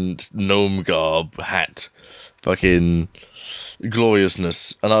fucking gnome garb hat, fucking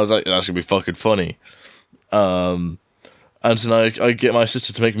gloriousness, and I was like, that's gonna be fucking funny. And so now I get my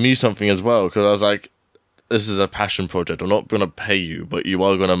sister to make me something as well, because I was like, this is a passion project. I'm not gonna pay you, but you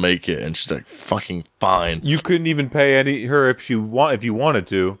are gonna make it. And she's like, fucking fine. You couldn't even pay her if you wanted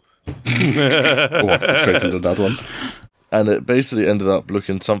to. Straight into that one. And it basically ended up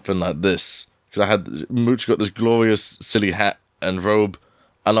looking something like this, because I had Mooch got this glorious silly hat and robe,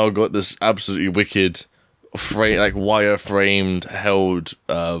 and I got this absolutely wicked, wire framed held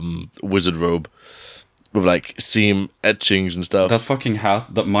wizard robe with like seam etchings and stuff. That fucking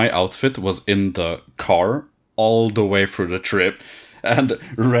hat, my outfit was in the car all the way through the trip. And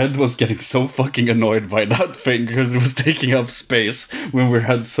Red was getting so fucking annoyed by that thing because it was taking up space when we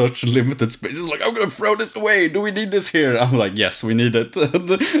had such limited space. He's like, I'm gonna throw this away. Do we need this here? I'm like, yes, we need it.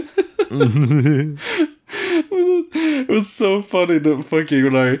 It was so funny that fucking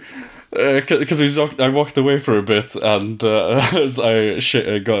when I... Because I walked away for a bit and as I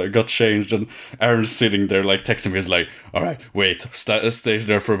got changed, and Aaron's sitting there like texting me. He's like, all right, wait, stay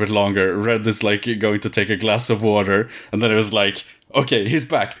there for a bit longer. Red is like going to take a glass of water, and then it was like, okay, he's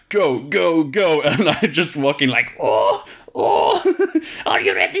back, go, and I just walking like, oh, are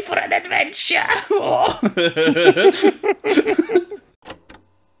you ready for an adventure? Oh.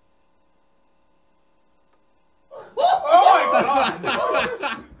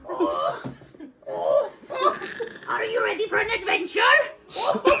 Are you ready for an adventure?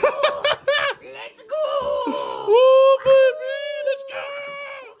 Let's go! Oh, baby, let's go!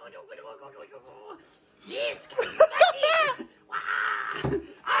 Let's go!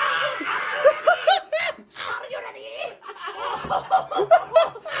 Are you ready?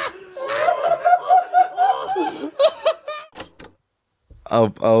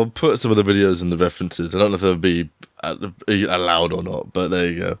 I'll put some of the videos in the references. I don't know if they'll be allowed or not, but there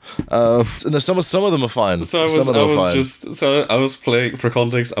you go. No, some of them are fine. So I was playing, for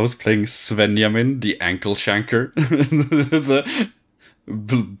context, I was playing Svenjamin, the ankle shanker. There's a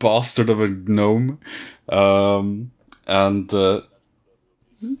bastard of a gnome, and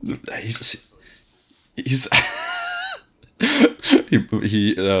he's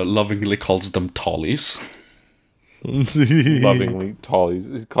he lovingly calls them tollies. Lovingly,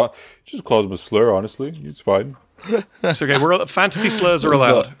 Tollies. Just calls him a slur, honestly. It's fine. That's okay. Fantasy slurs are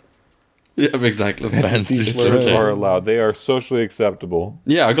allowed. Yeah, exactly. Fantasy slurs are allowed. They are socially acceptable.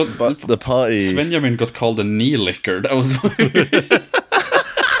 Yeah, I got the party. Svenjamin got called a knee licker. That was weird.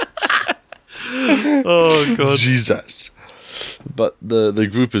 Oh god, Jesus! But the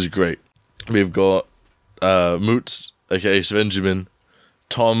group is great. We've got Moots, aka Svenjamin,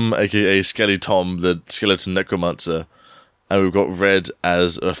 Tom, aka Skelly Tom, the skeleton necromancer, and we've got Red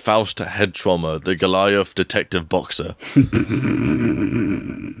as a Faust head trauma, the Goliath detective boxer.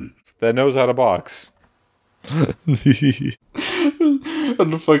 That knows how to box.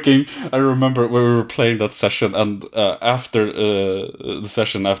 And I remember when we were playing that session, and after the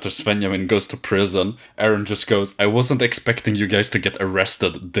session, after Svenjamin goes to prison, Aaron just goes, I wasn't expecting you guys to get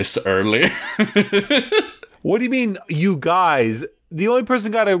arrested this early. What do you mean, you guys? The only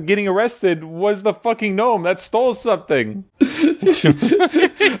person getting arrested was the fucking gnome that stole something.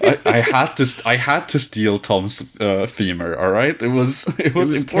 I had to steal Tom's femur. All right, it was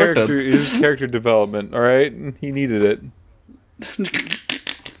important. It was character development. All right, he needed it.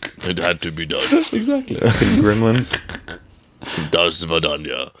 It had to be done. Exactly. Gremlins. Das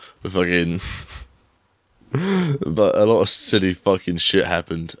Vadanya. Fucking. But a lot of silly fucking shit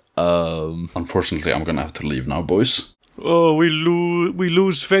happened. Unfortunately, I'm gonna have to leave now, boys. Oh, we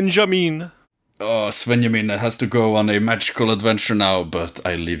lose Svenjamin. Oh, Svenjamin has to go on a magical adventure now, but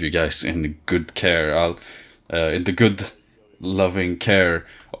I leave you guys in good care. In the good, loving care.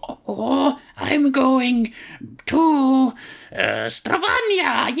 Oh, I'm going to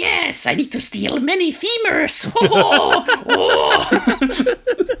Stravania. Yes, I need to steal many femurs.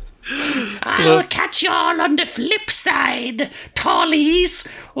 I'll catch y'all on the flip side, Tollies.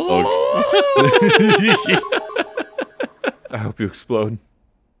 I hope you explode.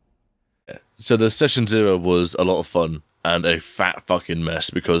 So the session 0 was a lot of fun. and a fat fucking mess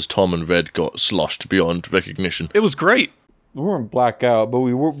because Tom and Red got sloshed beyond recognition. It was great. We weren't blackout, but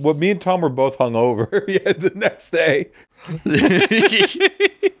we were. But me and Tom were both hungover. Yeah, the next day.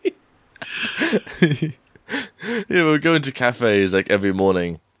 Yeah, we're going to cafes like every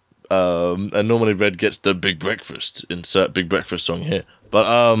morning, and normally Red gets the big breakfast. Insert big breakfast song here, but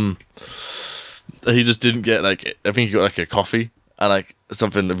he just didn't get like. I think he got like a coffee and like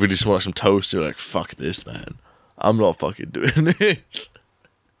something really small, like some toast. You're like, fuck this, man. I'm not fucking doing this.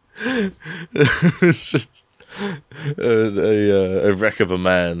 It's just a wreck of a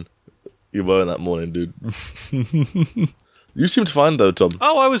man you were that morning, dude. You seemed fine though, Tom.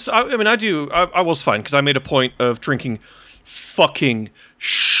 Oh, I was fine because I made a point of drinking fucking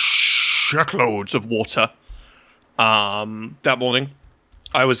shitloads of water that morning.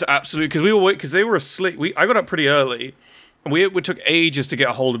 I was absolutely, because they were asleep. I got up pretty early, and we took ages to get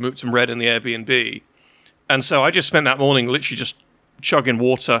a hold of Moots and Red in the Airbnb, and so I just spent that morning literally just chugging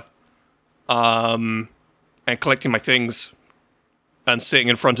water, and collecting my things, and sitting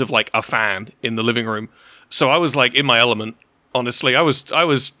in front of like a fan in the living room. So I was like in my element. Honestly, I was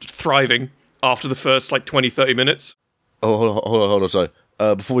thriving after the first like 20-30 minutes. Oh, hold on, sorry.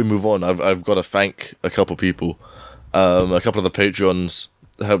 Before we move on, I've got to thank a couple people. A couple of the patrons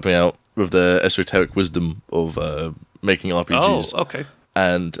helped me out with the esoteric wisdom of making RPGs. Oh, okay.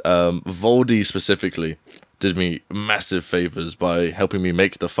 And Voldy specifically did me massive favors by helping me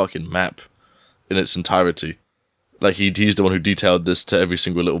make the fucking map in its entirety. Like he's the one who detailed this to every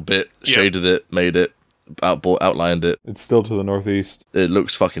single little bit, shaded it, made it, outlined it. It's still to the northeast. It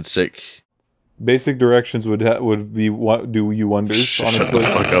looks fucking sick. Basic directions would be do you wonders. Honestly, Shut the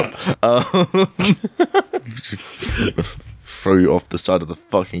fuck up. Throw you off the side of the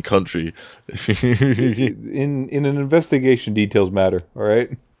fucking country. in an investigation, details matter. All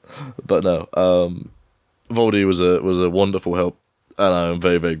right. But no, Voldy was a wonderful help, and I'm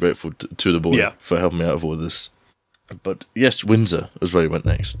very, very grateful to the boy for helping me out with all this. But yes, Windsor is where we went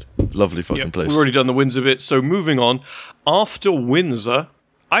next. Lovely fucking place. We've already done the Windsor bit, so moving on. After Windsor,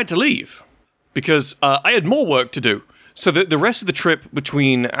 I had to leave because I had more work to do. So the rest of the trip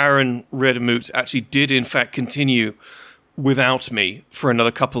between Aaron, Red, and Moots actually did in fact continue without me for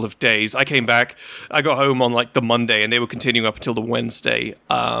another couple of days. I came back, I got home on like the Monday, and they were continuing up until the Wednesday.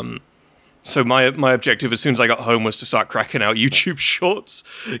 So my objective as soon as I got home was to start cracking out YouTube shorts,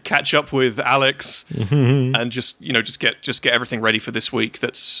 catch up with Alex, and just get everything ready for this week.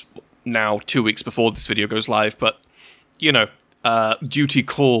 That's now 2 weeks before this video goes live, but duty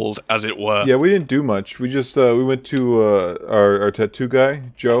called, as it were. Yeah, we didn't do much. We just we went to our tattoo guy,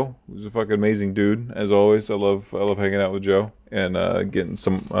 Joe, who's a fucking amazing dude as always. I love hanging out with Joe and getting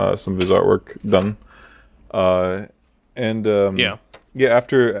some of his artwork done. Yeah,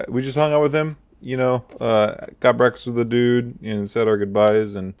 after we just hung out with him, got breakfast with the dude and said our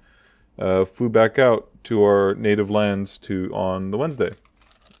goodbyes and flew back out to our native lands on the Wednesday.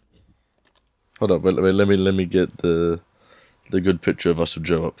 Hold up, wait, let me get the good picture of us with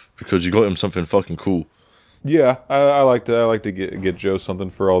Joe up because you got him something fucking cool. Yeah, I like to get Joe something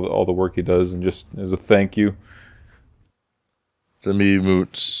for all the work he does and just as a thank you. So me,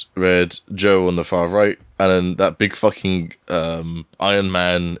 Moots, Red, Joe on the far right, and then that big fucking Iron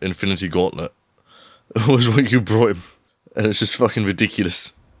Man Infinity Gauntlet was what you brought him. And it's just fucking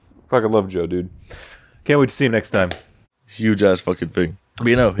ridiculous. Fucking love Joe, dude. Can't wait to see him next time. Huge ass fucking thing.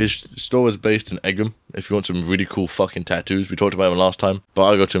 But his store is based in Egham. If you want some really cool fucking tattoos, we talked about him last time, but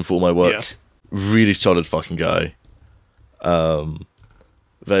I got to him for all my work. Yeah. Really solid fucking guy.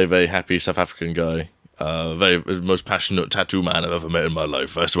 Very, very happy South African guy. Most passionate tattoo man I've ever met in my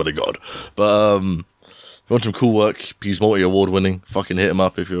life, I swear to God. But if you want some cool work, he's multi-award winning. Fucking hit him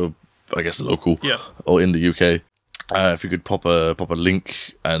up if you're, I guess, local or in the UK. If you could pop a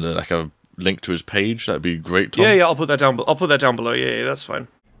link and like a link to his page, that'd be great, Tom. Yeah, I'll put that down below. Yeah, that's fine.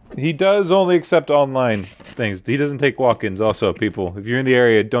 He does only accept online things. He doesn't take walk-ins. Also, people, if you're in the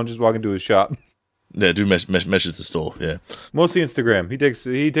area, don't just walk into his shop. Yeah, do message the store. Yeah, mostly Instagram. He takes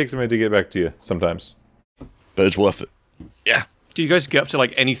a minute to get back to you sometimes. But it's worth it. Yeah. Do you guys get up to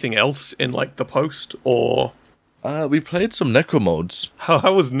like anything else in like the post or? We played some Necromodes.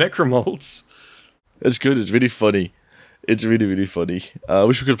 How was Necromodes? It's good. It's really funny. It's really, really funny. I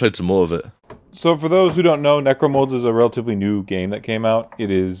wish we could have played some more of it. So for those who don't know, Necromodes is a relatively new game that came out. It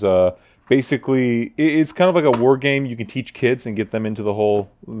is basically, it's kind of like a war game. You can teach kids and get them into the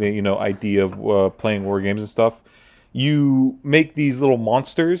whole, idea of playing war games and stuff. You make these little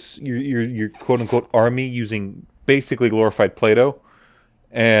monsters, your quote-unquote army, using basically glorified Play-Doh.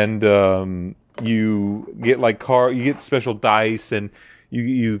 And you get you get special dice, and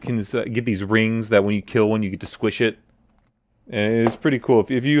you can get these rings that when you kill one, you get to squish it. And it's pretty cool.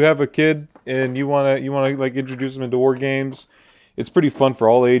 If you have a kid and you wanna like introduce them into war games, it's pretty fun for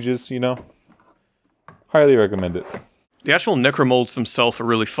all ages. Highly recommend it. The actual necromolds themselves are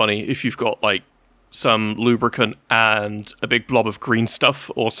really funny if you've got like some lubricant and a big blob of green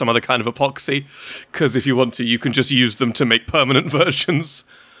stuff or some other kind of epoxy, because if you want to, you can just use them to make permanent versions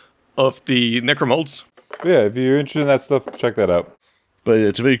of the necromolds. Yeah, if you're interested in that stuff, check that out. But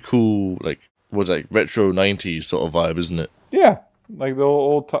it's a very cool, like, retro 90s sort of vibe, isn't it? Yeah, like the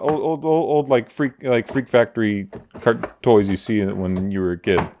old like Freak Factory toys you see when you were a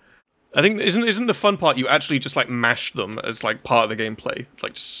kid. I think isn't the fun part you actually just like mash them as like part of the gameplay,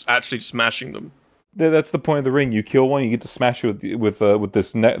 like just actually smashing them. That's the point of the ring. You kill one, you get to smash it with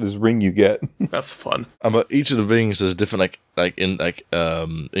this this ring you get. That's fun. But each of the rings has a different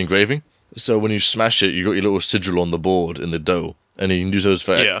engraving. So when you smash it, you got your little sigil on the board in the dough, and you can use those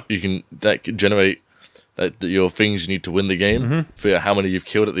for you can generate your things you need to win the game for how many you've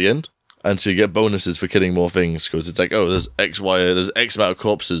killed at the end, and so you get bonuses for killing more things because it's like, oh, there's X amount of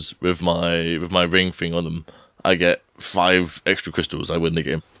corpses with my ring thing on them. I get 5 extra crystals. I win the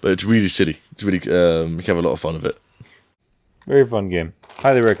game. But it's really silly. It's really you can have a lot of fun with it. Very fun game.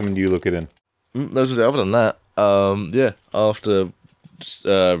 Highly recommend you look it in. Other than that, after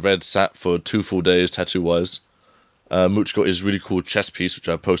Red sat for 2 full days tattoo-wise, Mooch got his really cool chest piece, which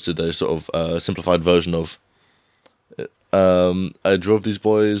I posted a sort of simplified version of. I drove these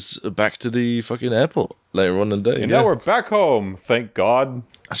boys back to the fucking airport later on in the day. And now we're back home, thank God.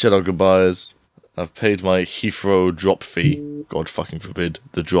 I said our goodbyes. I've paid my Heathrow drop fee. God fucking forbid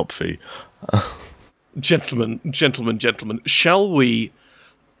the drop fee. Gentlemen, shall we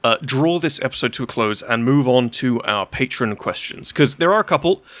draw this episode to a close and move on to our patron questions? Because there are a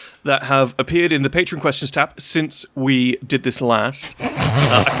couple that have appeared in the patron questions tab since we did this last.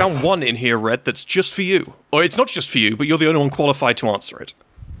 I found one in here, Red, that's just for you. Or it's not just for you, but you're the only one qualified to answer it.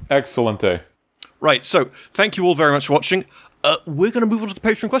 Excellente. Right, so thank you all very much for watching. We're going to move on to the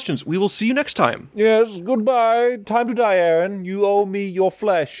patron questions. We will see you next time. Yes, goodbye. Time to die, Aaron. You owe me your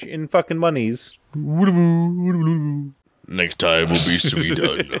flesh in fucking monies. Next time will be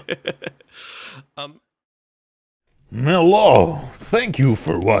Sweden. Hello. Thank you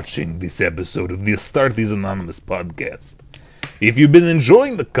for watching this episode of the Astartes Anonymous podcast. If you've been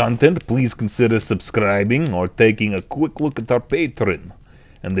enjoying the content, please consider subscribing or taking a quick look at our Patreon.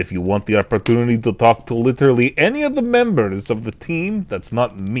 And if you want the opportunity to talk to literally any of the members of the team that's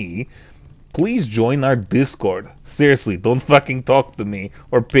not me, please join our Discord. Seriously, don't fucking talk to me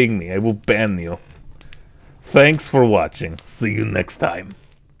or ping me. I will ban you. Thanks for watching. See you next time.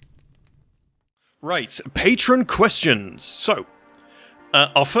 Right, patron questions. So,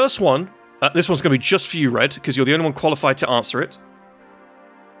 our first one, this one's going to be just for you, Red, because you're the only one qualified to answer it,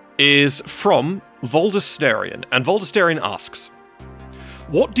 is from Voldasterian. And Voldasterian asks,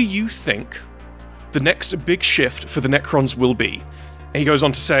 what do you think the next big shift for the Necrons will be? And he goes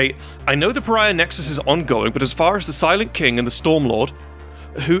on to say, I know the Pariah Nexus is ongoing, but as far as the Silent King and the Stormlord,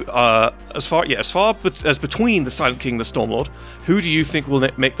 as far as between the Silent King and the Stormlord, who do you think will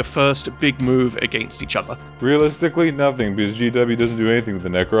make the first big move against each other? Realistically, nothing, because GW doesn't do anything with the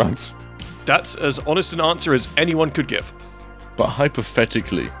Necrons. That's as honest an answer as anyone could give. But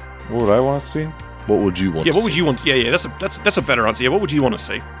hypothetically, What would I want to see? what would you want? Yeah, to what would see? you want? Yeah, that's a better answer. Yeah, what would you want to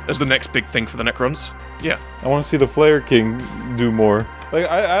see as the next big thing for the Necrons? Yeah, I want to see the Flare King do more. Like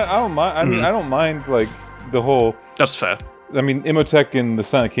I don't mind. I mean, I don't mind like the whole. that's fair. I mean, Imhotep and the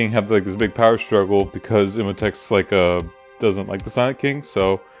Silent King have like this big power struggle because Imhotep's like doesn't like the Silent King,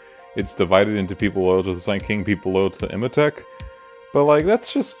 so it's divided into people loyal to the Silent King, people loyal to Imhotep. But like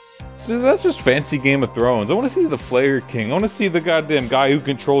that's just fancy Game of Thrones. I want to see the Flare King. I want to see the goddamn guy who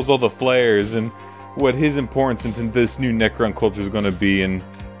controls all the flares and what his importance into this new Necron culture is going to be and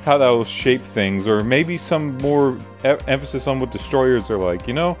how that will shape things, or maybe some more emphasis on what destroyers are like.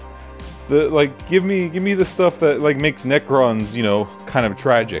 You know, give me the stuff that like makes Necrons, you know, kind of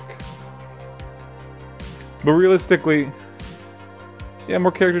tragic. But realistically, yeah,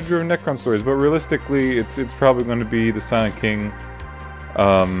 more character-driven Necron stories. But realistically, it's probably going to be the Silent King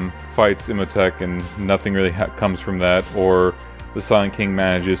fights Imhotep, and nothing really comes from that, or the Silent King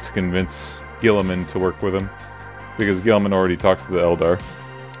manages to convince Gilliman to work with him, because Gilliman already talks to the Eldar.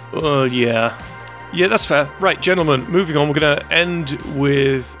 Yeah, that's fair. Right, gentlemen, moving on. We're gonna end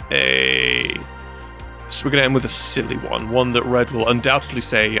with a silly one that Red will undoubtedly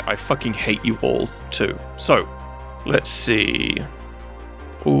say, "I fucking hate you all," too. So, let's see.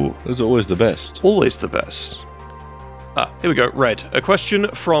 Ooh, Those are always the best. always the best. Here we go. Red. A question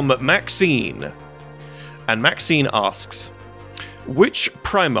from Maxine, and Maxine asks, which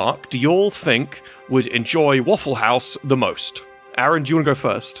Primarch do you all think would enjoy Waffle House the most? Aaron, do you want to go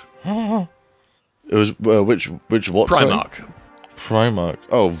first? It was which what? Primark. Sorry? Primark.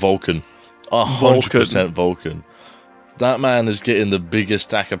 Oh, Vulcan. 100% Vulcan. That man is getting the biggest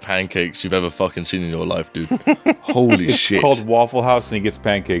stack of pancakes you've ever fucking seen in your life, dude. Holy shit. It's called Waffle House and he gets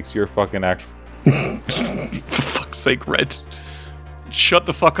pancakes. You're fucking actual. For fuck's sake, Red. Shut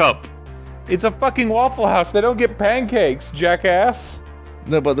the fuck up. It's a fucking Waffle House. They don't get pancakes, jackass.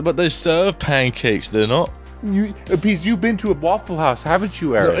 No, but they serve pancakes. They're not. Because you've been to a Waffle House, haven't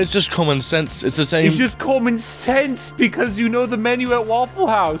you, Aaron? No, it's just common sense. It's the same. It's just common sense because you know the menu at Waffle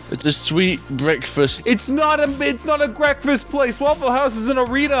House. It's a sweet breakfast. It's not a breakfast place. Waffle House is an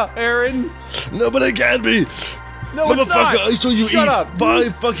arena, Aaron. No, but it can be. No, it's not. Motherfucker, I saw you Shut eat up.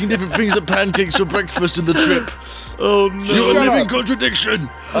 5 fucking different things of pancakes for breakfast in the trip. Oh no. You're a Shut living up. contradiction.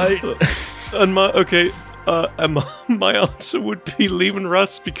 And my answer would be Lehman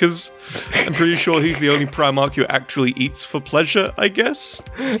Russ, because I'm pretty sure he's the only Primark who actually eats for pleasure, I guess.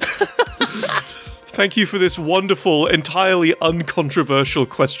 Thank you for this wonderful, entirely uncontroversial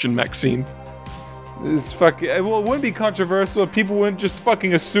question, Maxine. It's fucking. Well, it wouldn't be controversial if people wouldn't just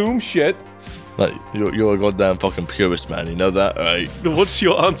fucking assume shit. Like, you're a goddamn fucking purist, man. You know that, right? What's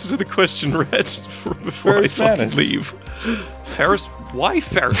your answer to the question, Red? Before Ferris I fucking Manus. leave. Ferris? Why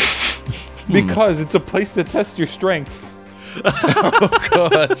Ferris? Because it's a place to test your strength.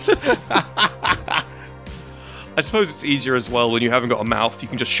 God. I suppose it's easier as well when you haven't got a mouth. You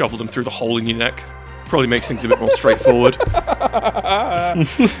can just shovel them through the hole in your neck. Probably makes things a bit more straightforward.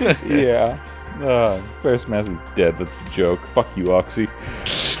 Yeah. Ferris Mass is dead. That's the joke. Fuck you, Oxy.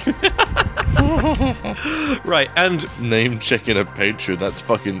 Right, and Name checking a patron. That's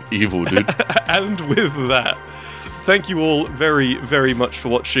fucking evil, dude. and with that, thank you all very, very much for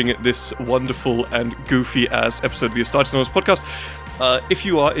watching this wonderful and goofy-ass episode of the Astartes podcast. If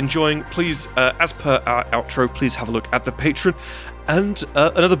you are enjoying, please, as per our outro, please have a look at the Patreon. And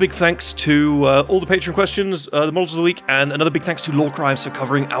another big thanks to all the Patreon questions, the models of the week, and another big thanks to Law Crimes for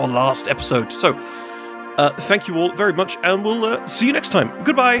covering our last episode. So, thank you all very much, and we'll see you next time.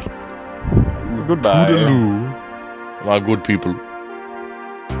 Goodbye! Goodbye. Toodaloo. My good people.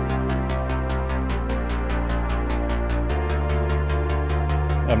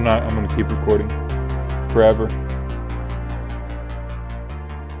 I'm gonna keep recording. Forever.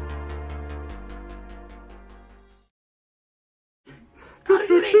 Are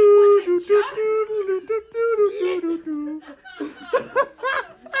you ready to adventure? Let's